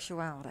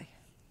homosexuality?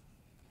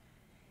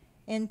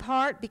 In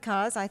part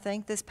because I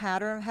think this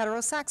pattern of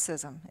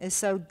heterosexism is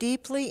so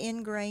deeply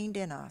ingrained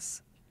in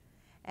us,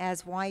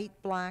 as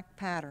white-black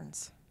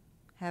patterns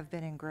have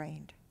been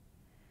ingrained,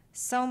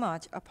 so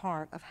much a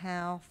part of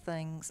how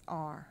things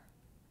are.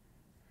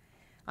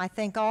 I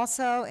think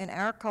also in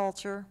our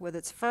culture, with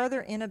its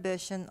further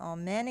inhibition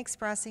on men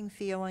expressing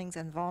feelings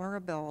and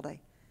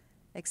vulnerability,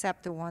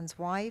 except to one's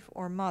wife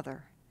or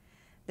mother,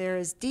 there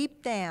is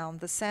deep down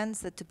the sense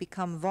that to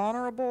become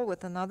vulnerable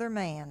with another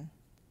man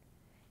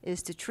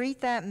is to treat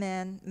that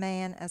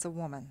man as a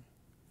woman,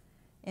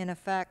 in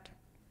effect,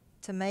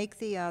 to make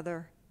the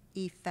other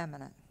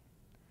effeminate,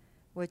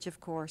 which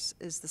of course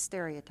is the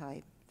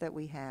stereotype that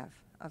we have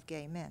of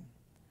gay men.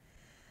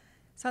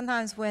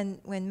 Sometimes when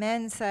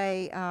men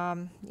say,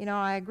 you know,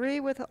 I agree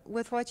with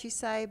what you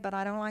say, but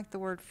I don't like the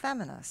word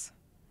feminist.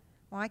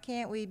 Why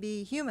can't we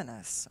be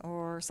humanists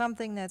or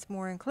something that's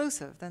more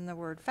inclusive than the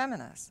word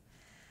feminist?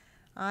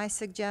 I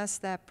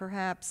suggest that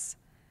perhaps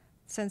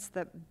since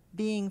the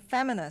being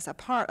feminist,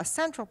 a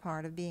central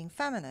part of being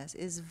feminist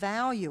is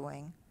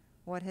valuing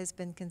what has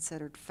been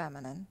considered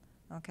feminine,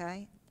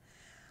 okay,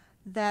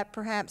 that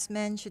perhaps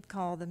men should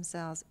call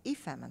themselves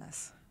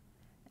effeminists.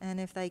 And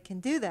if they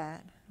can do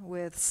that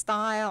with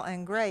style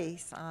and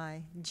grace,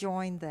 I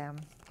join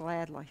them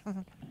gladly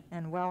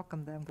and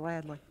welcome them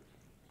gladly.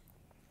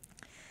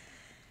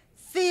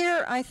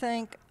 Fear, I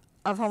think,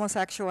 of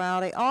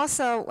homosexuality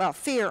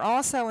fear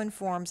also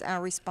informs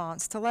our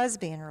response to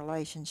lesbian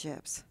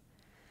relationships.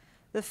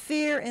 The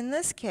fear in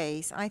this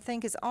case, I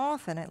think, is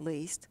often, at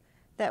least,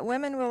 that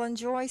women will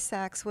enjoy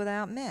sex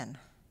without men,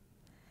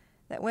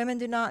 that women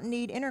do not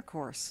need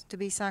intercourse to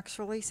be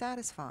sexually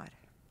satisfied.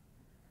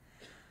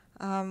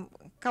 A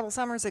couple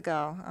summers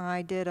ago,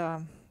 I did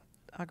a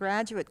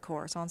graduate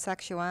course on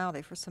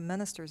sexuality for some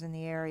ministers in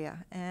the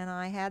area, and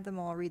I had them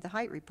all read the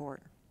Height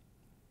Report.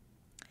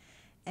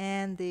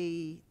 And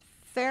the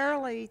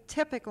fairly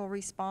typical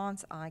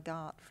response I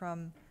got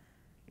from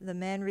the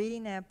men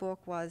reading that book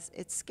was,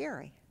 it's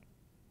scary.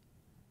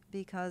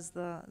 because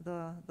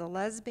the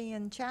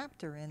lesbian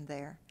chapter in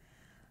there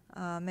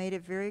made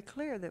it very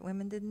clear that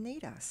women didn't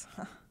need us.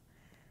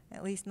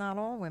 At least not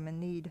all women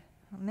need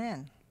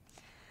men.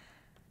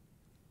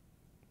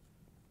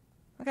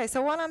 Okay,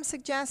 so what I'm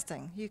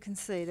suggesting, you can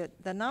see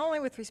that not only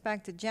with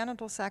respect to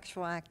genital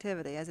sexual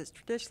activity, as it's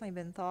traditionally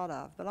been thought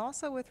of, but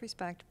also with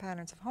respect to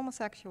patterns of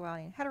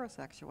homosexuality and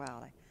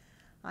heterosexuality,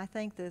 I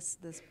think this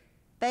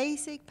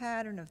basic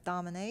pattern of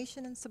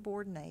domination and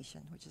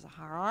subordination, which is a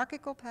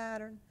hierarchical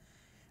pattern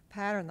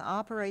that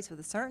operates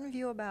with a certain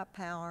view about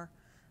power,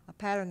 a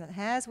pattern that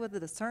has with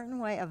it a certain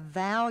way of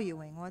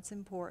valuing what's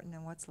important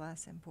and what's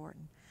less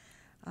important.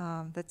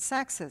 That's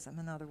sexism,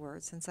 in other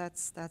words, since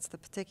that's the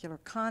particular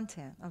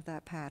content of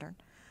that pattern,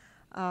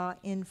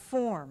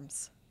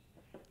 informs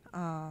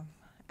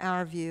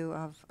our view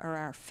of, or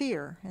our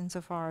fear,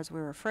 insofar as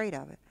we're afraid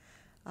of it,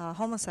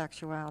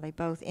 homosexuality,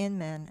 both in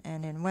men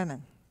and in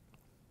women.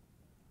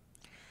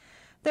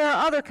 There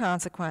are other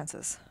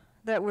consequences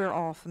that we're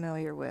all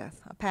familiar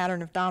with. A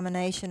pattern of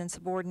domination and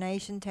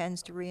subordination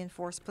tends to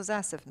reinforce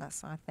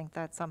possessiveness. I think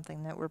that's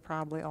something that we're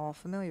probably all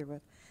familiar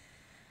with.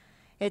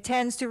 It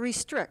tends to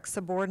restrict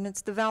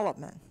subordinate's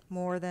development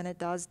more than it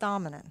does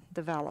dominant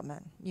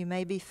development. You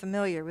may be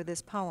familiar with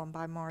this poem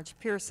by Marge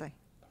Piercy.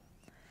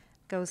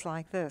 It goes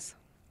like this.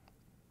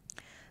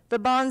 The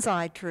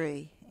bonsai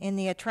tree in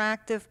the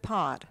attractive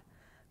pot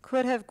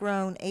could have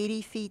grown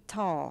 80 feet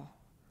tall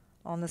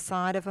on the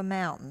side of a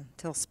mountain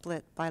till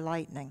split by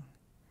lightning.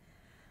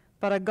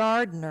 But a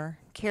gardener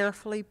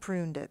carefully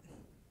pruned it.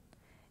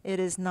 It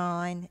is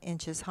 9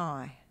 inches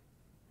high.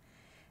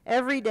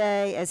 Every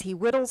day as he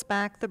whittles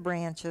back the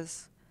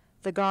branches,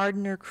 the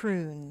gardener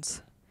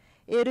croons,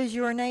 "It is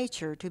your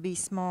nature to be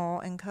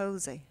small and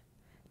cozy,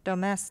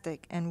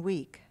 domestic and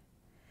weak.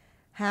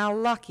 How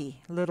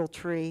lucky, little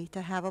tree,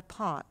 to have a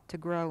pot to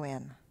grow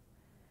in.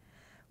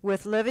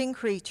 With living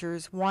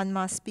creatures, one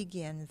must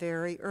begin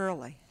very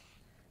early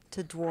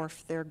to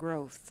dwarf their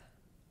growth.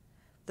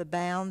 The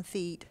bound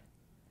feet,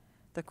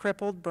 the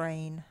crippled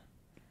brain,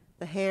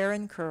 the hair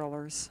in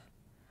curlers,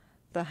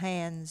 the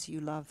hands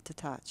you love to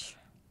touch."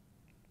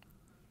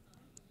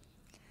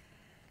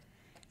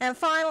 And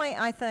finally,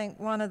 I think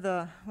one of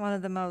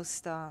the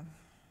most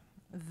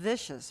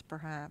vicious,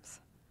 perhaps,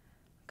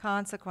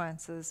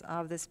 consequences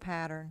of this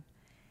pattern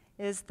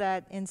is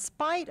that in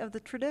spite of the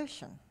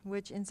tradition,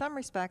 which in some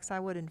respects I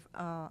would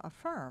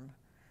affirm,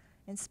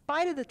 in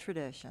spite of the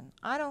tradition,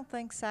 I don't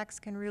think sex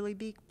can really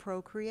be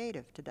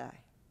procreative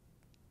today.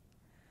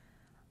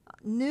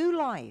 New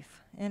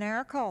life in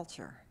our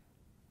culture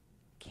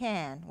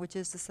can, which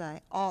is to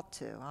say ought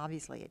to,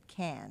 obviously it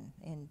can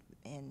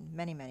in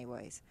many, many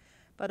ways,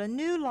 but a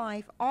new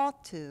life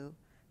ought to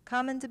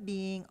come into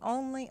being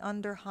only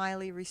under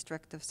highly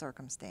restrictive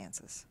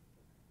circumstances.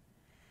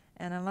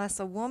 And unless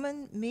a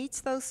woman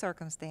meets those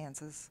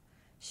circumstances,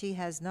 she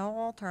has no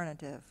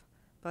alternative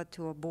but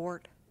to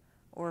abort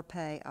or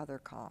pay other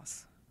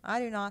costs. I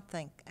do not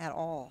think at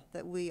all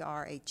that we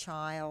are a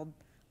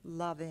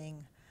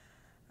child-loving,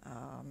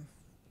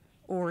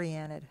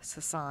 oriented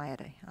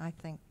society. I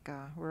think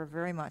we're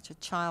very much a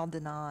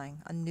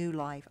child-denying, a new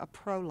life, a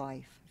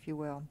pro-life, if you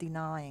will,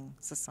 denying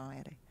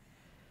society.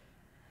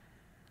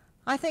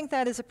 I think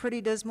that is a pretty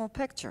dismal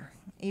picture,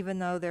 even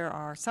though there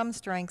are some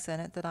strengths in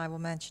it that I will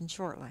mention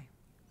shortly.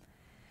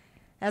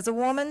 As a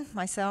woman,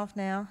 myself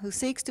now, who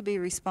seeks to be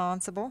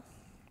responsible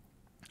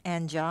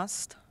and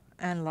just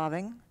and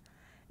loving,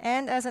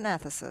 and as an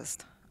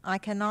ethicist, I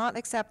cannot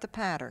accept a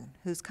pattern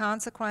whose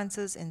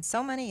consequences in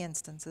so many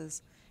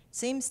instances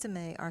seems to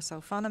me are so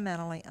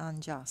fundamentally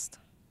unjust.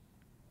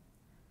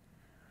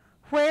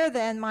 Where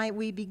then might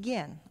we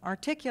begin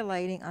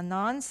articulating a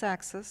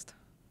non-sexist,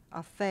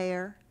 a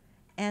fair,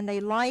 and a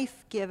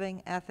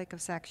life-giving ethic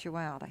of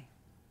sexuality?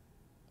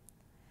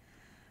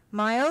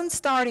 My own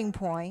starting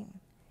point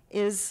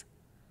is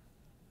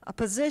a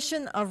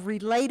position of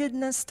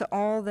relatedness to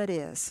all that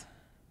is.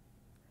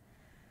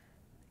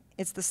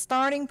 It's the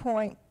starting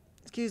point,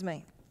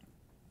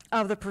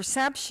 of the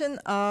perception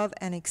of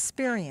and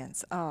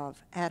experience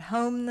of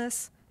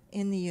at-homeness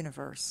in the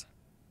universe.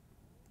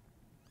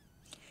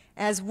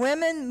 As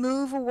women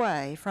move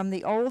away from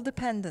the old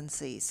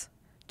dependencies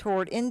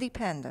toward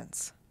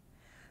independence,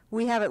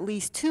 we have at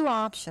least two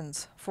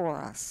options for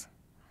us.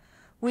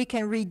 We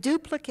can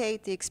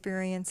reduplicate the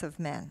experience of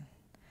men,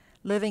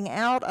 living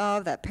out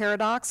of that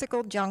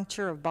paradoxical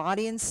juncture of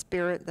body and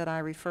spirit that I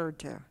referred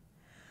to.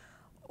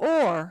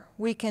 Or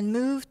we can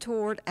move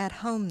toward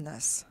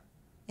at-homeness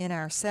in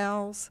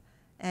ourselves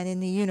and in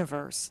the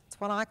universe. It's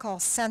what I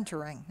call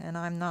centering, and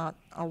I'm not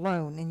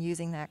alone in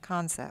using that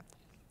concept.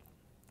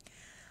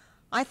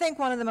 I think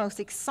one of the most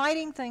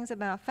exciting things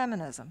about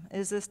feminism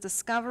is this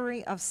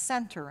discovery of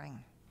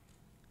centering.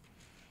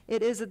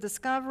 It is a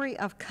discovery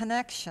of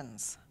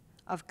connections,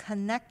 of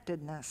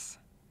connectedness.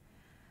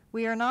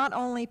 We are not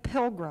only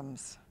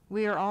pilgrims,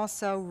 we are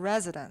also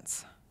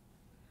residents.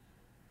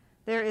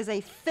 There is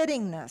a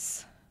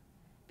fittingness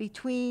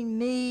between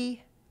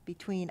me,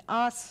 between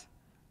us,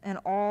 and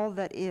all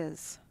that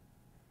is.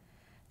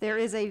 There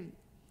is a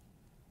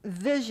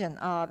vision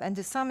of, and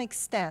to some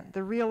extent,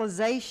 the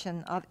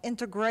realization of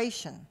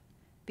integration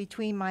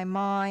between my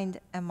mind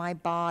and my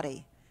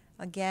body.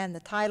 Again, the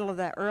title of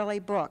that early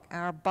book,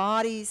 Our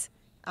Bodies,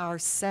 Our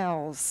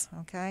Cells,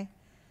 okay?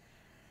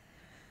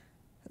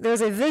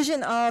 There's a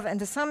vision of, and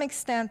to some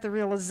extent, the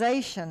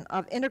realization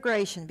of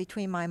integration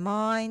between my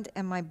mind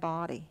and my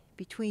body,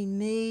 between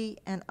me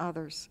and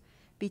others,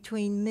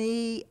 between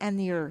me and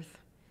the earth,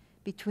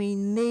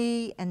 between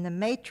me and the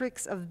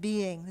matrix of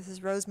being. This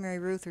is Rosemary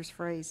Ruther's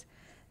phrase.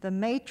 The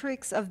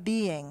matrix of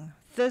being,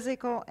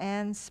 physical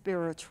and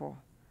spiritual,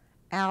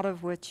 out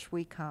of which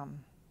we come.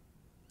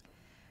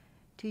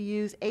 To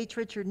use H.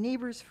 Richard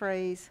Niebuhr's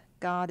phrase,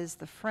 God is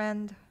the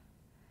friend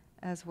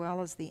as well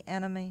as the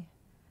enemy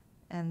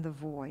and the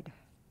void.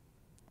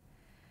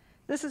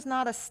 This is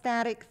not a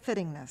static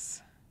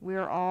fittingness. We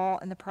are all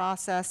in the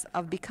process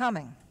of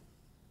becoming.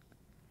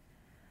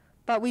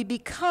 But we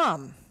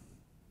become,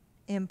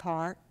 in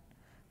part,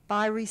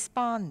 by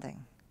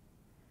responding,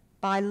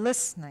 by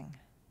listening,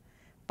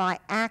 by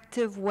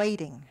active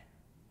waiting,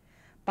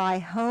 by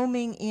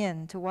homing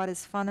in to what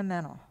is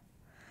fundamental,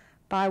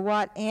 by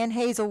what Anne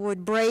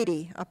Hazelwood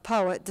Brady, a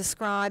poet,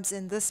 describes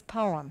in this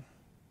poem.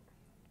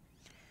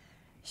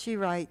 She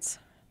writes,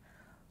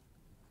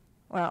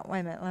 well, wait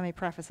a minute, let me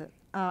preface it.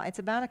 It's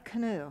about a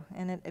canoe,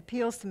 and it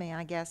appeals to me,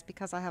 I guess,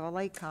 because I have a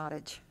lake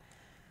cottage.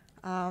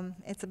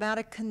 It's about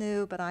a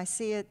canoe, but I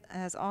see it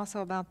as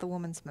also about the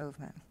women's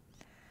movement.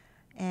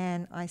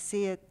 And I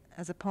see it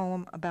as a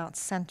poem about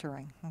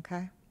centering,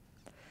 okay?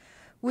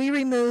 We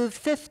removed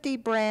 50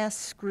 brass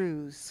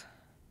screws,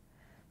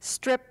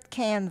 stripped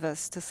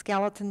canvas to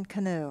skeleton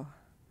canoe,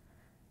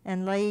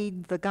 and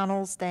laid the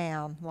gunnels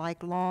down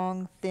like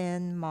long,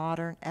 thin,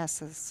 modern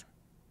S's.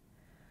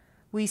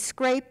 We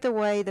scraped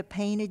away the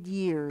painted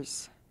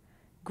years,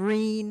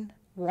 green,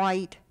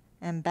 white,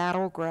 and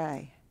battle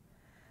gray,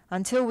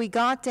 until we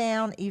got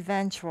down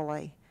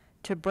eventually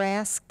to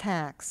brass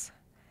tacks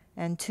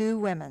and 2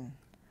 women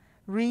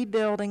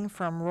rebuilding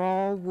from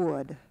raw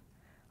wood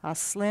a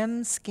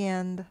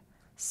slim-skinned,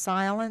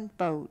 silent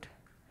boat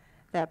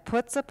that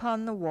puts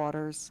upon the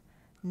waters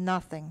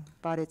nothing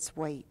but its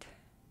weight.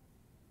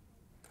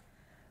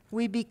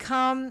 We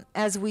become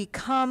as we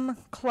come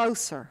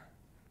closer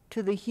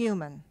to the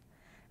human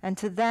and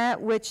to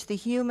that which the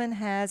human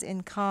has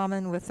in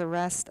common with the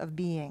rest of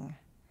being.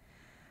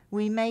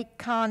 We make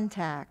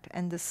contact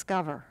and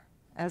discover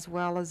as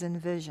well as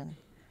envision.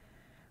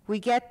 We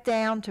get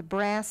down to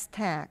brass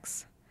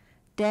tacks,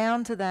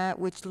 down to that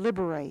which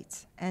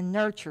liberates and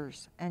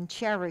nurtures and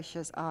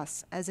cherishes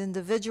us as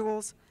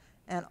individuals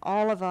and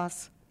all of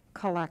us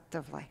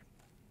collectively.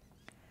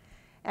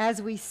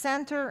 As we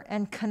center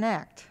and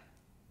connect,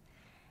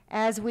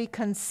 as we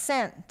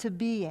consent to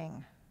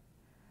being,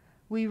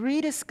 we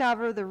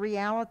rediscover the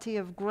reality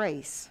of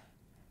grace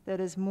that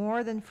is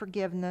more than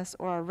forgiveness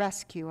or a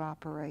rescue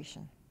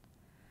operation.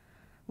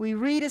 We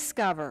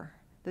rediscover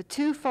the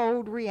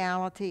twofold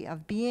reality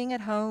of being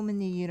at home in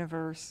the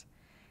universe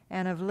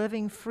and of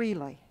living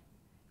freely,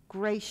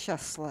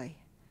 graciously,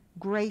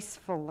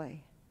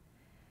 gracefully.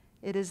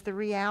 It is the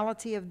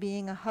reality of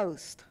being a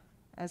host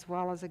as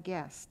well as a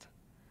guest.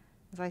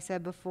 As I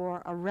said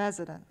before, a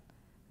resident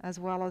as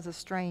well as a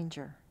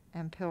stranger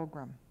and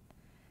pilgrim.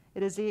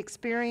 It is the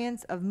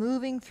experience of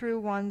moving through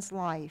one's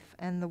life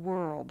and the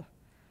world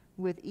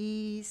with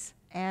ease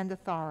and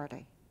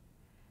authority,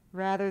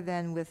 rather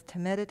than with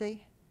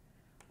timidity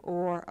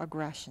or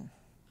aggression.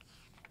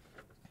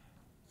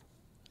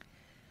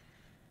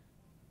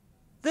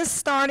 This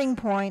starting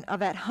point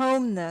of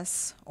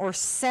at-homeness or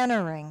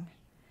centering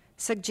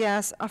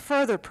suggests a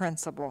further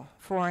principle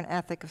for an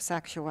ethic of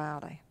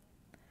sexuality.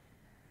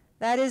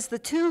 That is the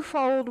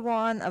twofold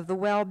one of the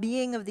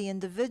well-being of the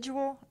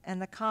individual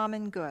and the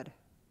common good.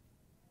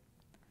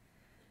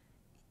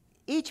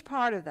 Each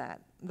part of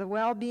that, the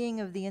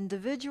well-being of the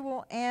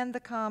individual and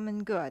the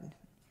common good,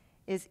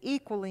 is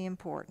equally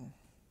important.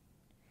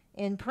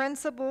 In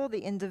principle, the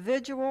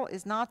individual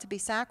is not to be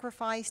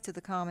sacrificed to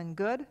the common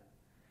good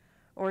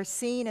or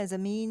seen as a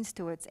means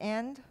to its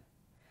end,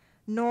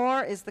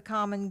 nor is the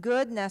common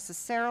good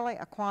necessarily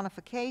a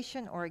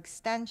quantification or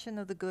extension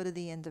of the good of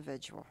the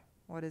individual.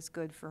 What is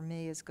good for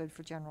me is good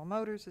for General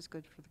Motors, is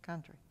good for the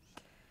country.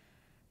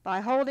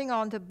 By holding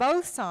on to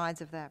both sides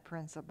of that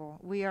principle,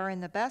 we are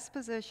in the best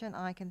position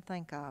I can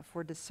think of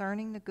for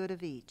discerning the good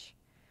of each.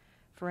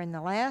 For in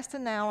the last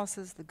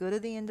analysis, the good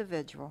of the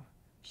individual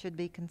should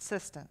be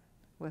consistent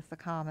with the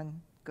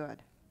common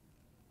good.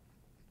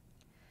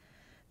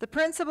 The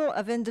principle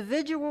of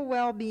individual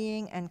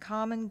well-being and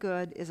common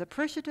good is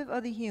appreciative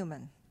of the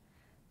human,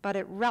 but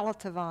it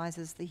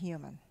relativizes the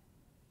human.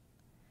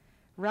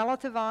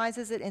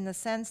 Relativizes it in the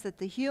sense that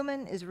the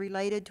human is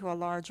related to a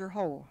larger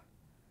whole,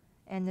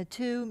 and the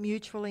two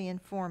mutually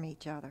inform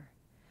each other.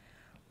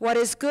 What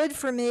is good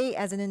for me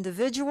as an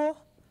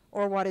individual,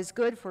 or what is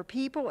good for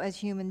people as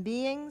human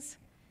beings,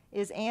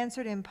 is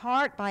answered in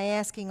part by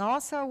asking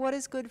also what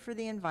is good for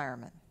the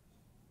environment.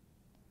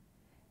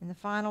 In the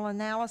final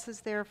analysis,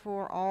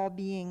 therefore, all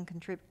being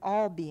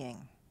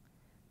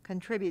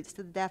contributes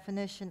to the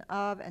definition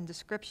of and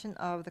description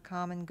of the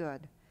common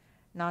good,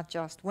 not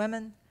just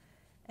women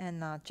and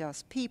not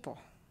just people.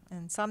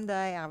 And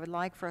someday I would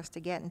like for us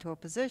to get into a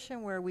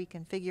position where we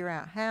can figure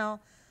out how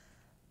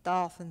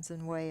dolphins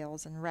and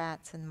whales and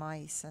rats and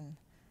mice and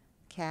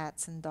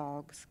cats and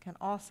dogs can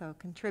also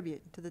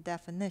contribute to the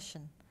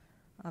definition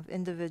of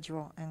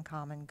individual and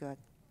common good.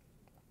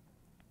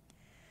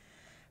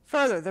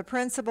 Further, the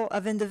principle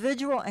of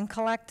individual and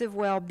collective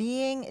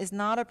well-being is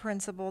not a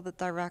principle that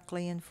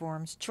directly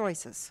informs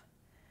choices.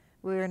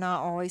 We are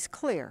not always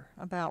clear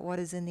about what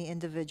is in the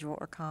individual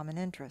or common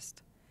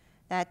interest.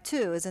 That,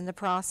 too, is in the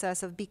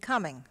process of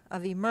becoming,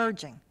 of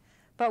emerging,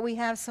 but we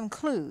have some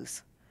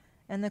clues,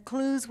 and the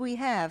clues we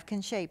have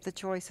can shape the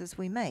choices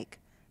we make,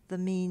 the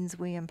means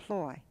we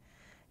employ.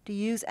 To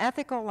use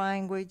ethical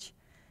language,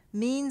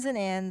 means and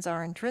ends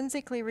are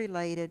intrinsically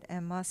related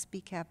and must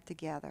be kept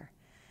together.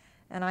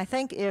 And I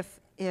think if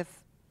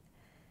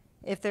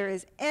there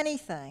is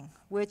anything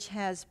which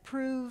has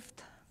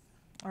proved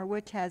or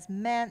which has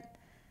meant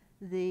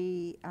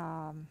the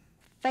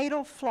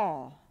fatal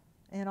flaw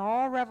in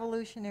all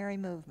revolutionary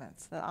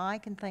movements that I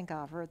can think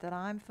of or that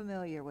I'm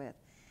familiar with,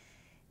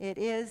 it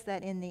is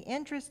that in the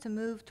interest to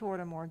move toward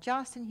a more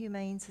just and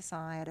humane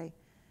society,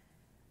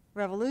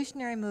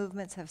 revolutionary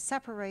movements have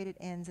separated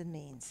ends and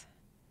means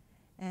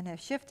and have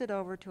shifted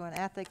over to an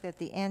ethic that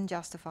the end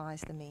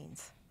justifies the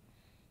means.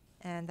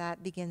 And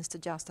that begins to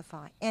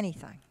justify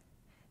anything.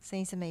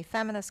 Seems to me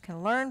feminists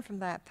can learn from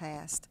that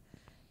past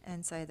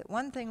and say that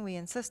one thing we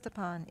insist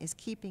upon is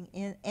keeping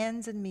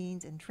ends and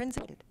means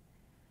intrinsically.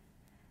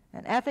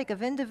 An ethic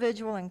of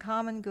individual and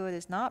common good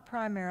is not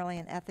primarily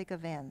an ethic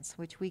of ends,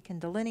 which we can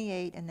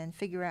delineate and then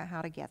figure out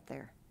how to get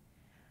there.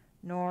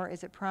 Nor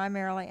is it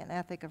primarily an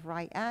ethic of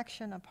right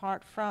action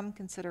apart from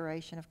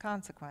consideration of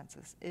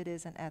consequences. It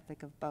is an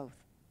ethic of both.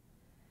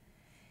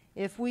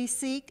 If we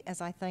seek,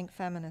 as I think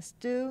feminists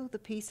do, the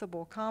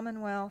peaceable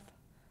commonwealth,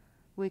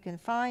 we can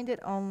find it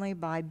only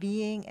by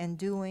being and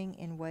doing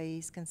in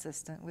ways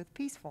consistent with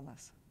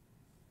peacefulness.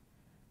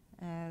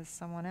 As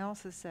someone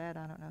else has said,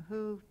 I don't know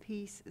who,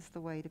 peace is the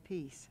way to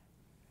peace.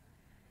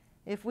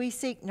 If we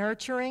seek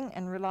nurturing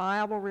and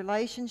reliable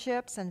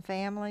relationships and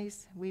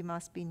families, we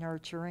must be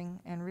nurturing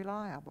and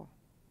reliable.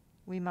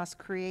 We must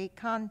create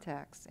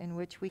contexts in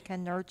which we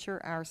can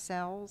nurture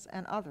ourselves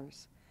and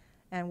others,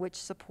 and which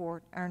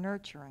support our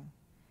nurturing.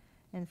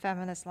 In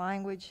feminist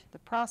language, the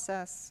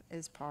process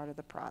is part of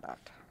the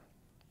product.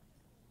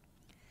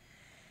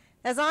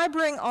 As I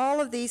bring all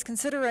of these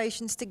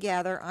considerations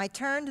together, I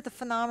turn to the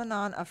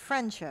phenomenon of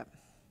friendship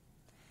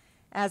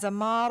as a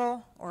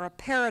model or a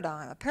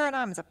paradigm. A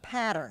paradigm is a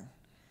pattern.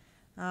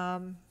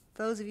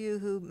 Those of you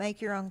who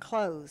make your own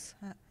clothes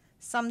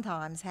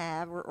sometimes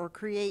have or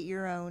create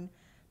your own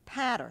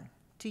pattern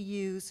to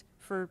use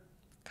for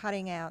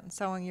cutting out and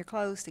sewing your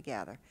clothes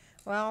together.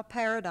 Well, a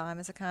paradigm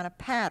is a kind of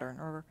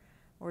pattern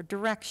or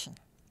direction.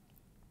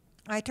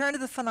 I turn to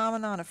the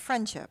phenomenon of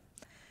friendship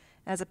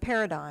as a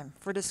paradigm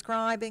for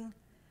describing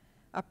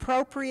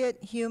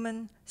appropriate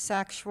human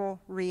sexual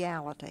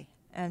reality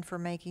and for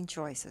making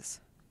choices.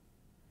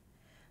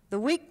 The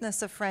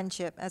weakness of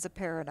friendship as a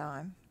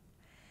paradigm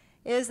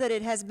is that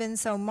it has been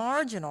so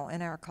marginal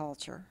in our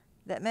culture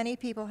that many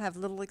people have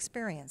little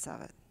experience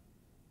of it.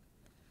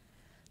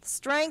 The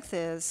strength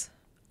is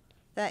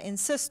that in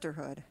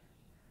sisterhood,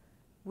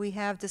 we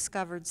have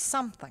discovered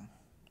something,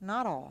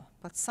 not all,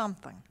 but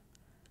something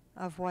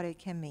of what it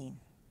can mean.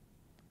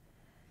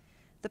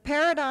 The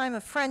paradigm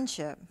of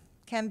friendship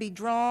can be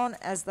drawn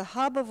as the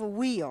hub of a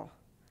wheel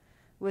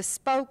with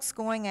spokes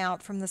going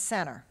out from the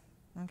center.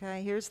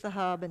 Okay, here's the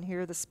hub and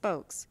here are the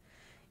spokes.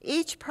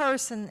 Each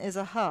person is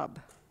a hub.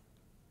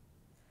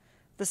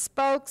 The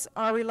spokes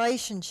are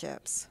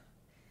relationships,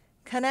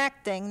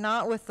 connecting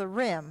not with the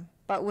rim,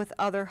 but with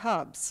other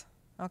hubs.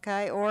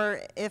 Okay,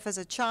 or if as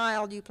a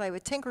child you play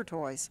with Tinker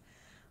Toys,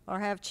 or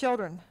have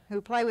children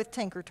who play with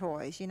Tinker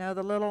Toys, you know,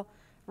 the little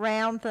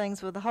round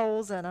things with the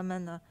holes in them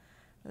and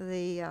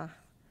the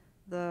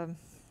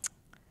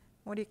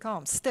what do you call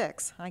them,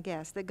 sticks, I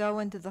guess, that go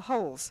into the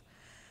holes.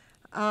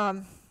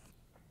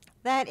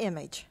 That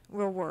image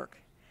will work.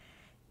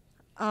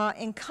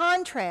 In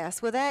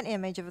contrast with that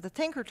image of the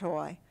Tinker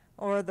Toy,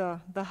 or the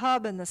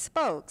hub and the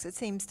spokes, it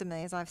seems to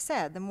me, as I've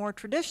said, the more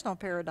traditional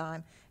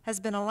paradigm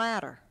has been a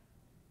ladder,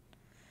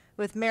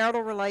 with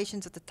marital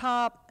relations at the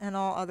top and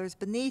all others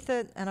beneath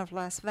it and of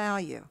less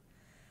value.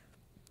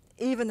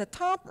 Even the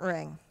top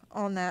ring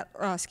on that,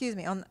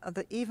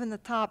 even the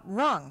top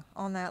rung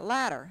on that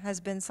ladder has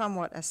been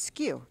somewhat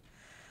askew.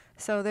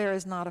 So there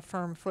is not a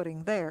firm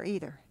footing there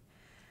either.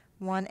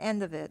 One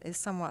end of it is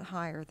somewhat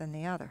higher than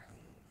the other.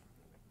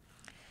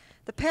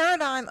 The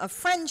paradigm of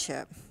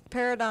friendship,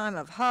 paradigm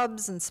of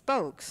hubs and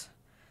spokes,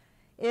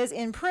 is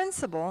in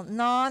principle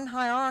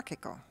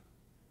non-hierarchical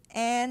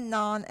and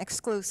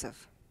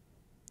non-exclusive.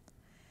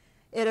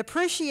 It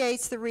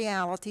appreciates the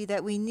reality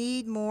that we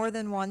need more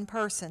than one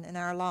person in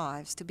our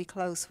lives to be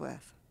close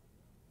with.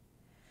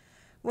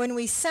 When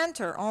we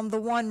center on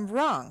the one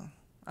rung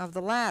of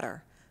the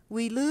ladder,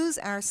 we lose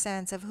our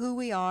sense of who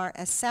we are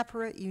as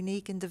separate,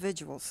 unique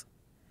individuals.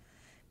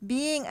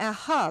 Being a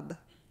hub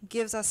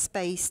gives us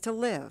space to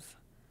live,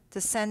 to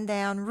send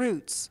down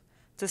roots,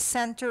 to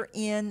center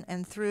in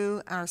and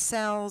through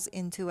ourselves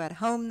into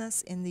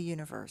at-homeness in the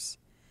universe.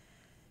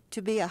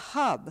 To be a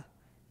hub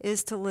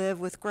is to live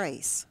with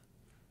grace,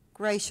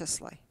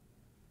 graciously,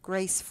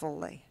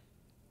 gracefully.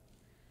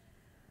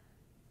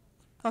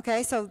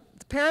 Okay, so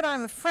the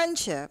paradigm of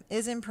friendship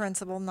is in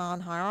principle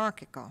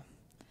non-hierarchical.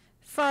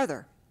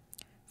 Further,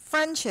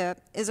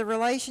 friendship is a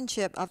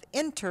relationship of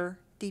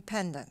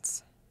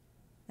interdependence.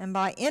 And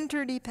by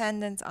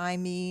interdependence, I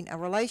mean a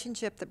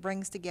relationship that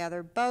brings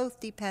together both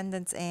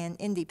dependence and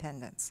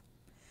independence.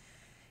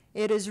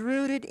 It is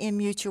rooted in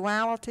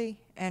mutuality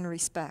and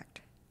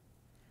respect.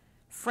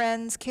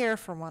 Friends care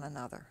for one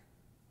another,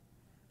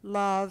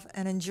 love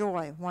and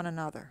enjoy one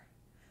another,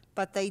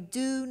 but they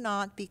do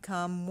not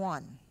become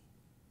one.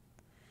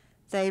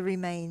 They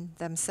remain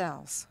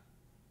themselves.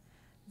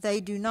 They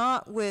do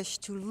not wish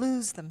to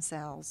lose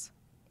themselves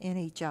in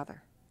each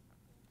other.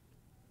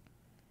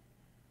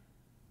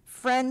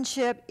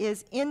 Friendship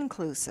is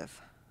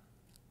inclusive,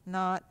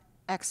 not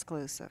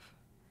exclusive.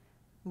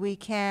 We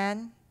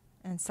can,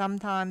 and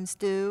sometimes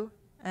do,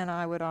 and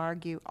I would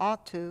argue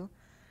ought to,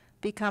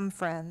 become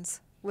friends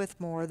with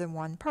more than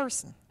one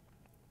person.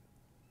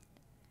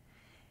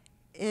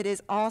 It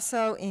is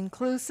also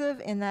inclusive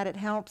in that it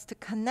helps to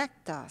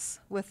connect us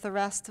with the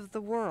rest of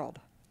the world.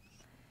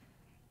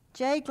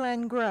 J.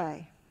 Glenn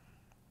Gray,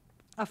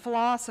 a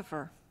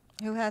philosopher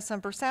who has some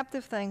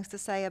perceptive things to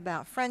say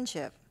about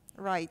friendship,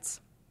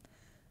 writes,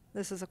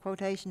 this is a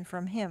quotation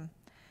from him,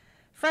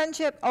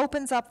 "Friendship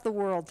opens up the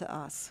world to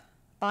us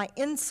by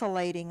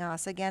insulating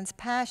us against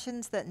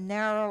passions that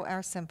narrow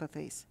our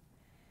sympathies.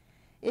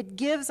 It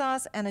gives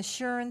us an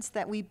assurance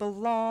that we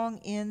belong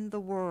in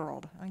the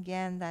world,"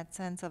 again, that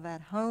sense of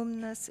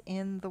at-homeness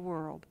in the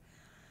world,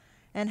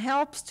 "and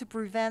helps to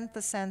prevent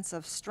the sense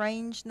of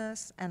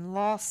strangeness and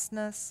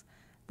lostness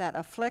that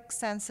afflicts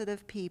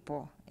sensitive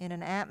people in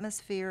an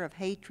atmosphere of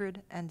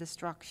hatred and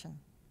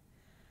destruction.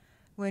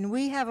 When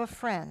we have a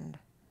friend,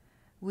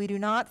 we do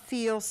not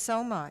feel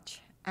so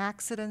much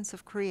accidents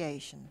of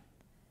creation,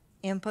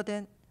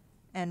 impotent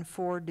and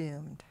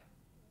foredoomed."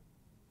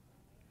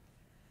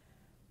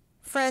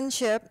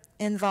 Friendship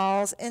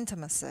involves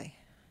intimacy,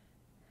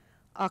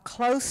 a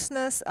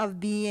closeness of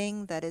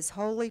being that is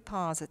wholly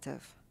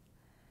positive,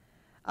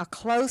 a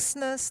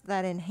closeness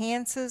that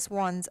enhances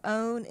one's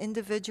own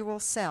individual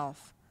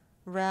self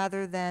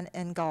rather than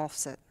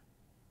engulfs it.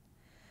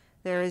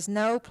 There is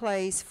no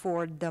place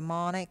for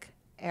demonic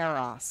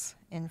eros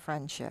in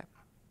friendship.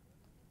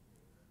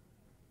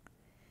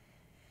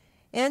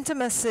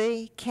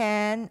 Intimacy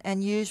can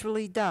and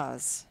usually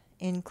does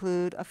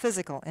include a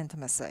physical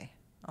intimacy,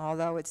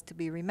 although it's to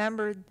be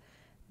remembered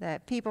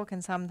that people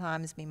can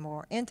sometimes be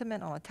more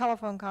intimate on a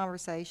telephone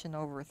conversation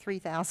over a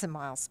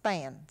 3,000-mile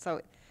span.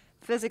 So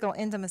physical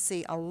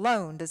intimacy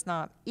alone does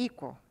not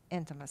equal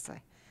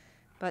intimacy.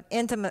 But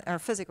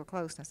physical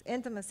closeness.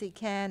 Intimacy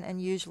can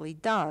and usually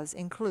does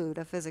include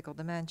a physical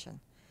dimension.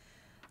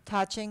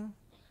 Touching,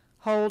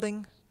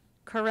 holding,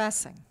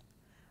 caressing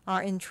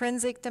are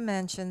intrinsic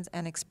dimensions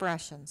and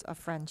expressions of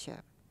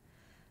friendship.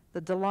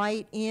 The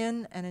delight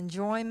in and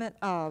enjoyment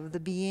of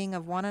the being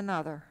of one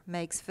another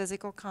makes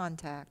physical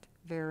contact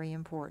very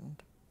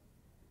important.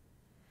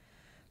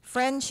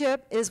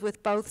 Friendship is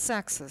with both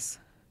sexes,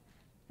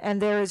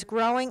 and there is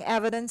growing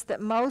evidence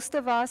that most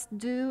of us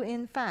do,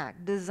 in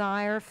fact,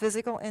 desire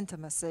physical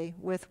intimacy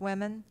with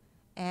women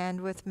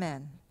and with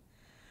men.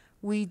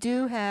 We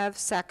do have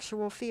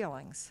sexual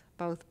feelings,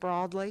 both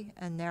broadly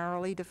and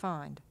narrowly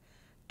defined,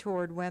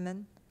 toward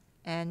women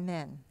and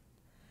men.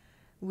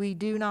 We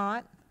do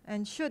not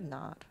and should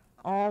not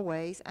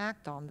always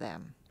act on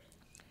them,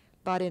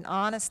 but in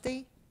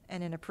honesty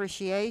and in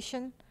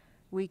appreciation,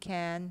 we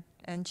can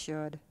and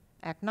should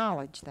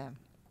acknowledge them.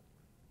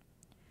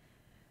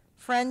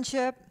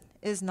 Friendship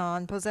is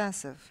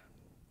non-possessive.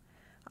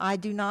 I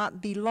do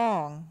not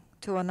belong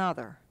to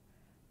another,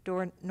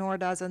 nor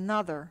does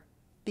another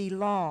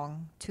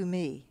belong to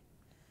me.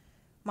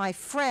 My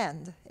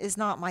friend is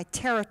not my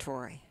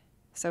territory,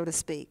 so to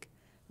speak,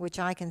 which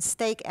I can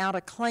stake out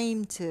a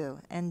claim to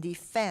and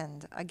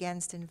defend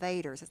against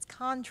invaders. It's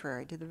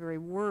contrary to the very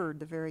word,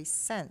 the very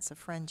sense of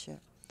friendship.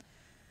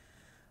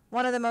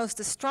 One of the most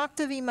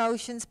destructive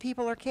emotions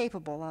people are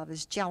capable of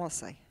is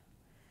jealousy.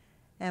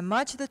 And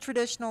much of the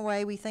traditional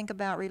way we think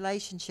about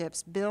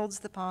relationships builds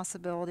the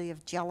possibility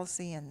of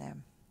jealousy in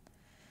them.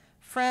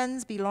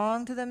 Friends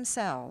belong to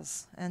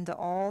themselves and to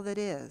all that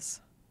is.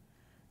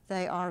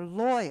 They are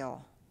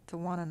loyal to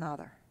one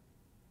another.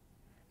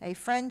 A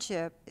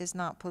friendship is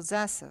not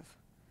possessive,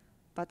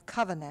 but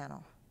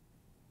covenantal.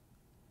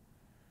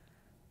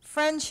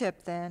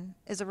 Friendship, then,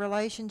 is a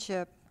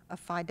relationship of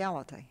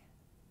fidelity.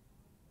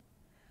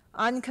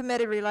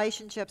 Uncommitted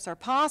relationships are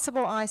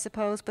possible, I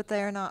suppose, but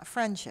they are not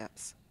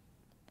friendships.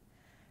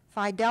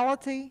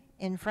 Fidelity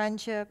in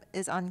friendship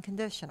is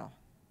unconditional.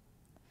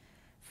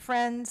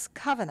 Friends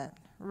covenant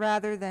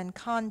rather than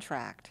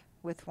contract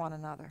with one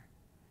another.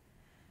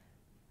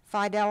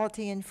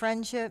 Fidelity in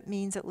friendship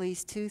means at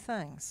least two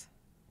things.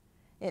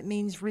 It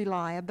means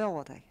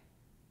reliability.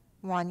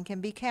 One can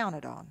be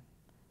counted on.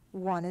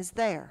 One is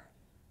there,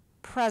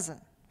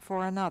 present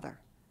for another,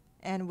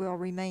 and will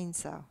remain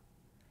so.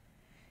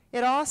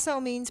 It also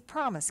means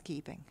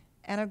promise-keeping,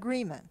 an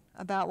agreement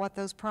about what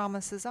those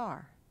promises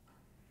are.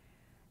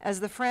 As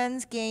the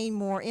friends gain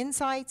more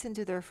insights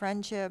into their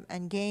friendship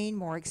and gain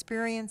more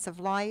experience of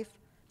life,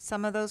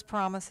 some of those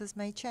promises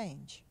may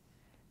change.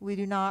 We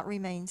do not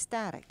remain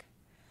static.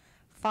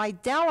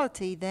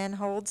 Fidelity then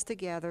holds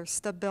together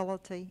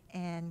stability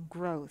and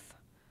growth.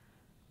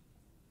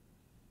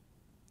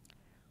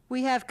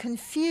 We have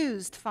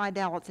confused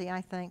fidelity, I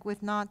think,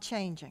 with not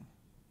changing,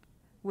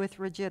 with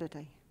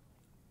rigidity.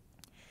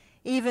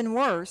 Even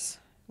worse,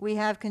 we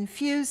have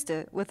confused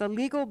it with a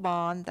legal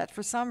bond that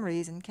for some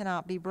reason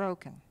cannot be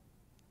broken.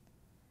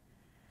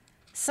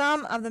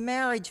 Some of the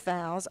marriage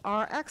vows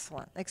are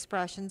excellent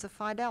expressions of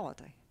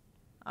fidelity.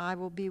 I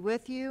will be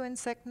with you in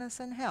sickness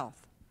and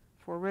health,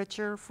 for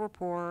richer, for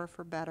poorer,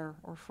 for better,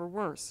 or for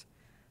worse.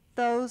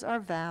 Those are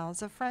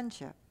vows of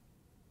friendship.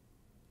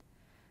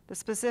 The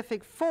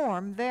specific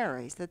form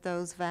varies that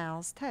those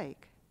vows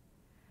take.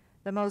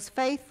 The most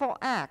faithful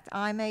act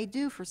I may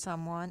do for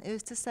someone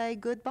is to say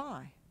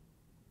goodbye,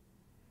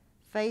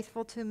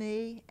 faithful to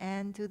me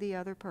and to the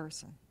other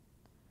person.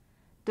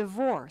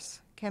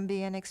 Divorce can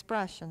be an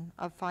expression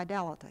of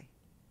fidelity,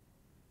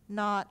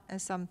 not,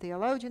 as some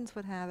theologians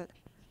would have it,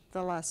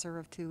 the lesser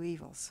of two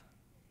evils.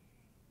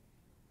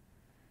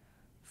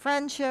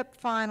 Friendship,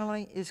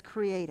 finally, is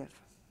creative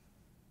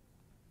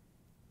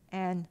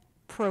and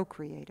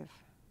procreative.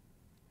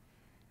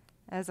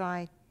 As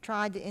I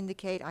tried to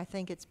indicate, I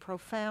think it's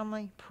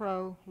profoundly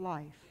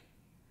pro-life.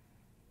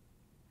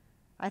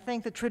 I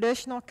think the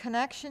traditional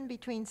connection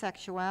between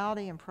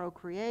sexuality and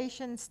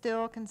procreation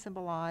still can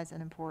symbolize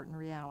an important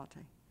reality.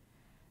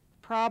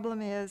 The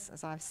problem is,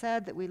 as I've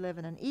said, that we live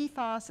in an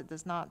ethos that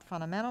does not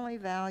fundamentally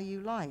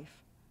value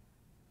life.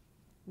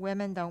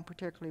 Women don't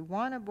particularly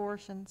want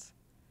abortions.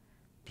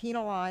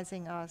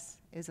 Penalizing us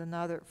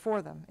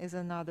for them is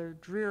another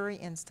dreary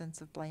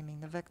instance of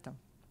blaming the victim.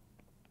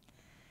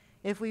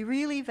 If we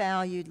really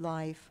valued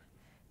life,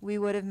 we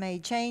would have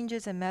made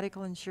changes in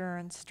medical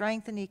insurance,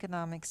 strengthened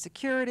economic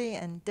security,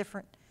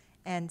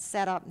 and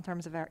set up, in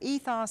terms of our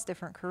ethos,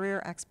 different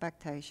career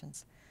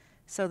expectations,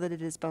 so that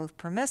it is both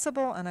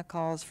permissible and a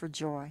cause for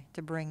joy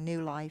to bring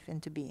new life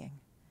into being.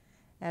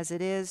 As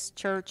it is,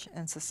 church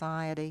and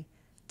society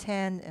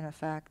tend, in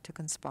effect, to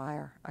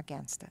conspire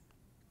against it.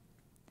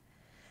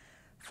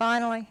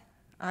 Finally,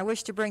 I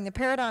wish to bring the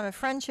paradigm of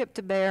friendship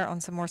to bear on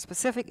some more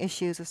specific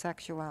issues of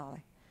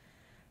sexuality.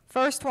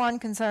 First one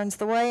concerns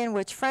the way in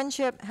which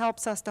friendship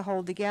helps us to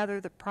hold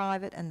together the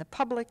private and the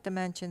public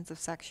dimensions of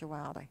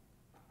sexuality.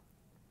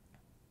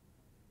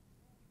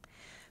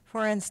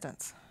 For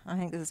instance, I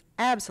think this is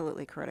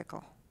absolutely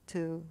critical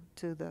to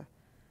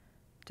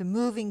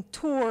moving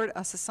toward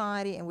a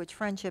society in which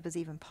friendship is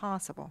even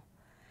possible.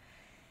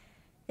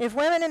 If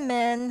women and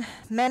men,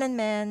 men and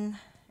men,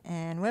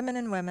 and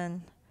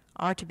women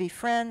are to be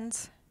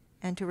friends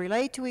and to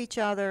relate to each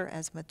other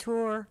as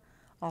mature,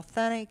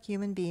 authentic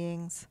human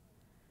beings,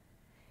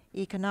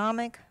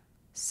 economic,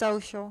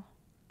 social,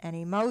 and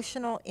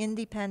emotional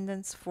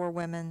independence for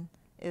women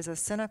is a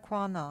sine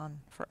qua non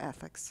for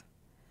ethics.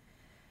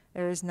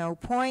 There is no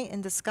point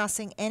in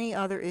discussing any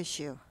other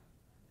issue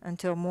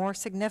until more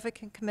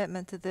significant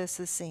commitment to this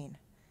is seen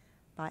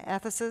by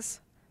ethicists,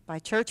 by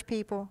church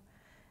people,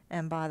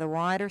 and by the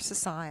wider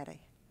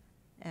society,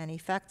 and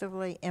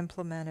effectively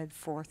implemented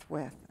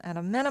forthwith. At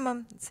a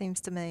minimum, it seems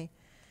to me,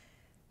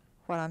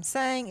 what I'm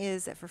saying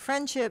is that for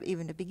friendship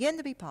even to begin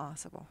to be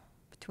possible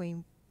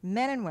between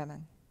men and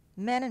women,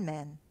 men and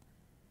men,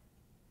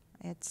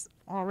 it's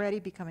already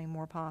becoming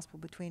more possible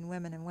between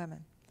women and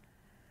women,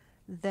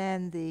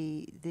 then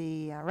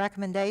the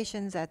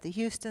recommendations at the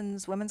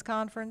Houston's Women's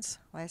Conference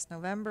last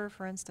November,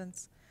 for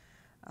instance,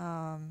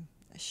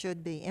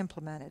 should be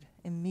implemented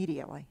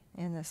immediately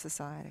in this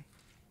society.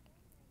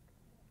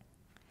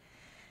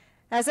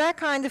 As that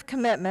kind of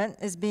commitment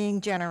is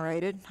being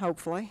generated,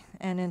 hopefully,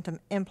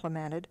 and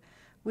implemented,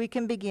 we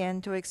can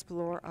begin to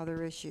explore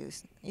other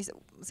issues.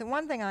 So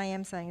one thing I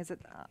am saying is that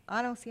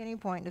I don't see any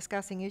point in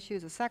discussing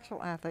issues of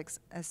sexual ethics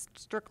as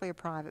strictly a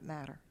private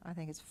matter. I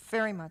think it's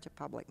very much a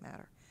public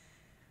matter.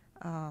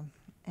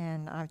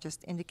 And I've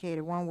just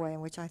indicated one way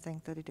in which I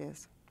think that it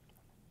is.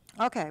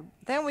 Okay,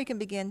 then we can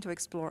begin to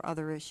explore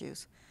other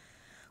issues.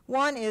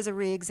 One is a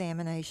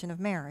re-examination of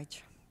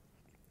marriage.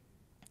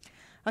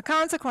 A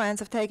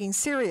consequence of taking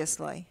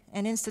seriously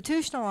and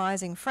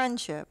institutionalizing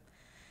friendship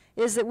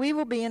is that we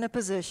will be in a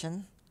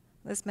position,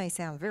 this may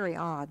sound very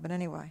odd, but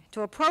anyway,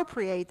 to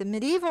appropriate the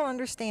medieval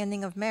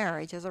understanding of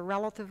marriage as a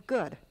relative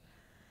good.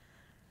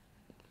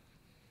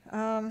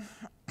 There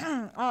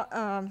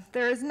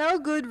is no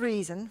good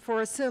reason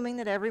for assuming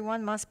that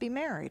everyone must be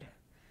married.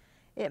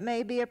 It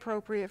may be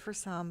appropriate for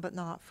some, but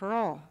not for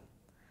all.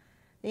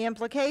 The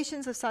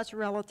implications of such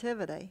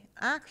relativity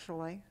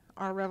actually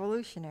are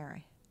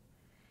revolutionary.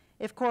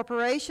 If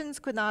corporations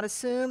could not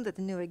assume that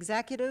the new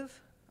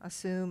executive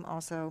assume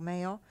also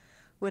male,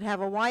 would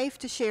have a wife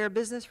to share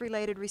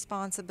business-related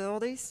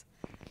responsibilities.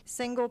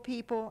 Single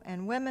people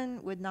and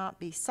women would not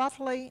be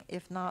subtly,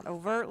 if not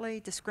overtly,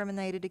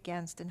 discriminated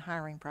against in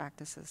hiring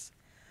practices.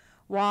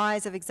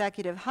 Wives of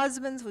executive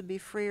husbands would be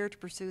freer to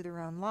pursue their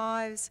own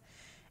lives,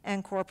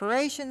 and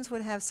corporations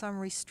would have some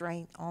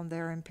restraint on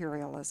their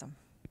imperialism.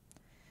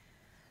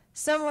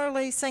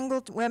 Similarly,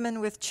 single women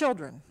with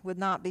children would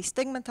not be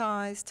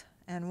stigmatized,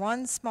 and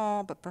one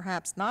small, but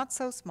perhaps not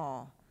so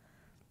small,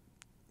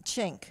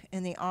 chink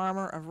in the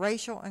armor of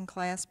racial and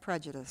class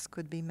prejudice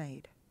could be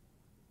made.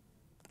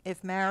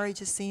 If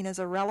marriage is seen as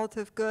a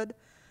relative good,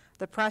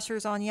 the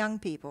pressures on young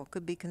people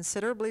could be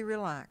considerably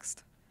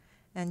relaxed,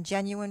 and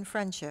genuine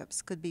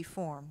friendships could be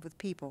formed with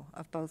people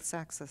of both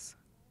sexes.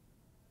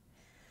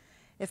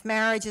 If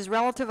marriage is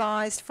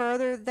relativized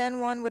further,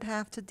 then one would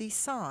have to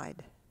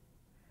decide,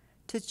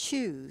 to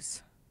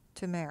choose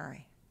to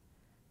marry,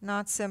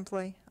 not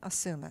simply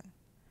assume it.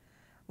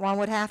 One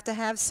would have to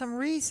have some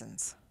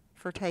reasons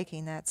for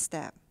taking that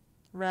step,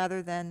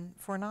 rather than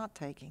for not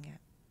taking it.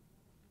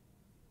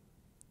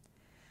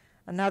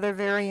 Another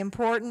very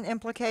important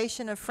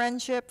implication of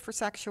friendship for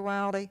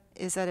sexuality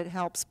is that it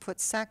helps put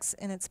sex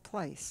in its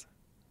place.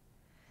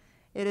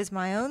 It is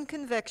my own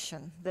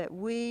conviction that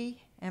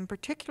we, and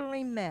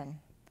particularly men,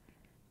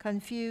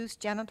 confuse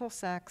genital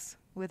sex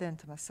with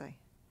intimacy.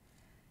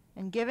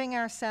 In giving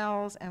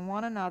ourselves and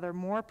one another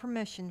more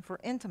permission for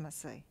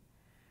intimacy,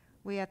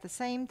 we at the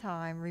same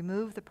time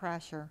remove the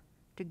pressure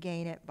to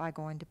gain it by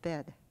going to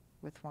bed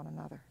with one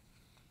another.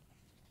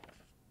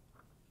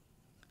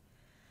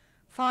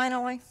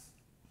 Finally,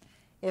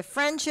 if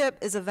friendship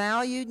is a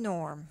valued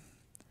norm,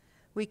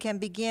 we can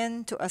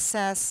begin to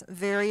assess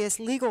various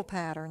legal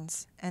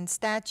patterns and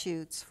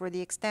statutes for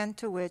the extent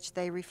to which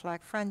they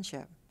reflect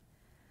friendship,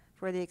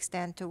 for the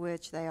extent to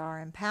which they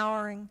are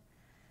empowering,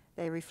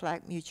 they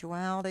reflect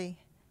mutuality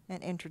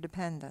and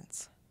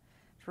interdependence.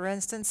 For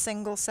instance,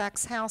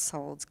 single-sex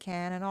households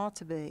can and ought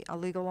to be a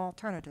legal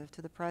alternative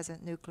to the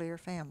present nuclear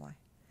family.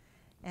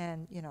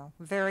 And,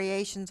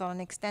 variations on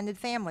an extended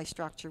family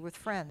structure with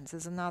friends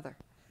is another.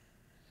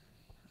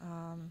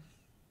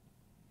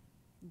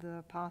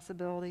 The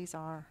possibilities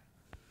are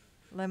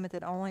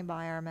limited only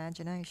by our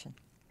imagination.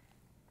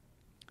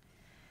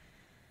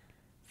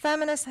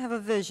 Feminists have a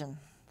vision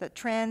that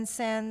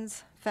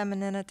transcends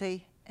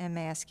femininity and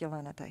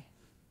masculinity,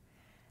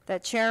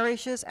 that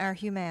cherishes our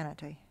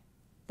humanity,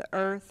 the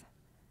earth,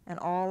 and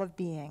all of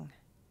being.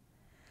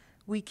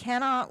 We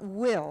cannot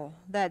will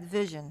that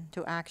vision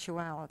to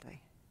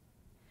actuality.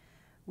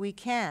 We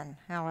can,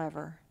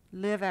 however,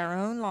 live our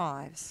own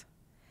lives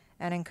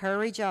and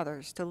encourage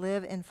others to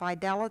live in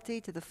fidelity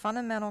to the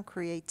fundamental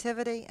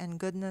creativity and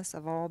goodness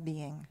of all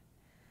being.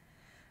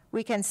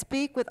 We can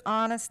speak with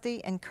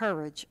honesty and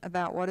courage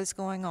about what is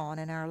going on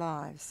in our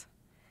lives.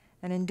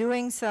 And in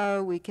doing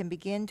so, we can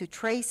begin to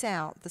trace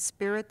out the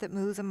spirit that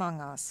moves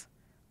among us,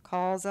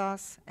 calls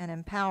us, and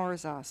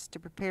empowers us to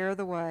prepare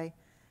the way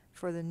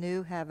for the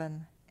new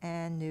heaven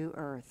and new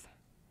earth.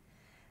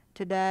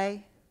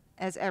 Today,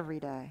 as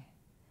every day,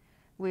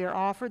 we are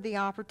offered the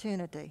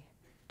opportunity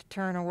to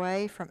turn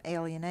away from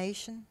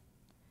alienation,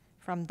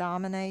 from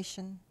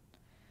domination,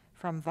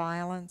 from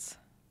violence,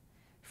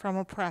 from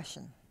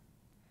oppression,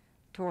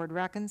 toward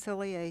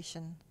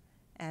reconciliation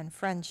and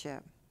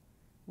friendship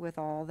with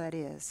all that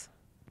is.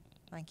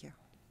 Thank you.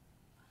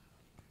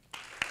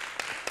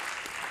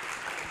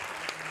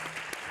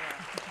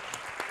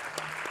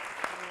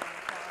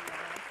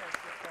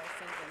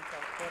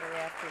 Quarter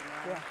after 9.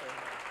 Yeah. Do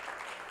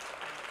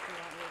you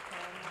want me to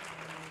tell them?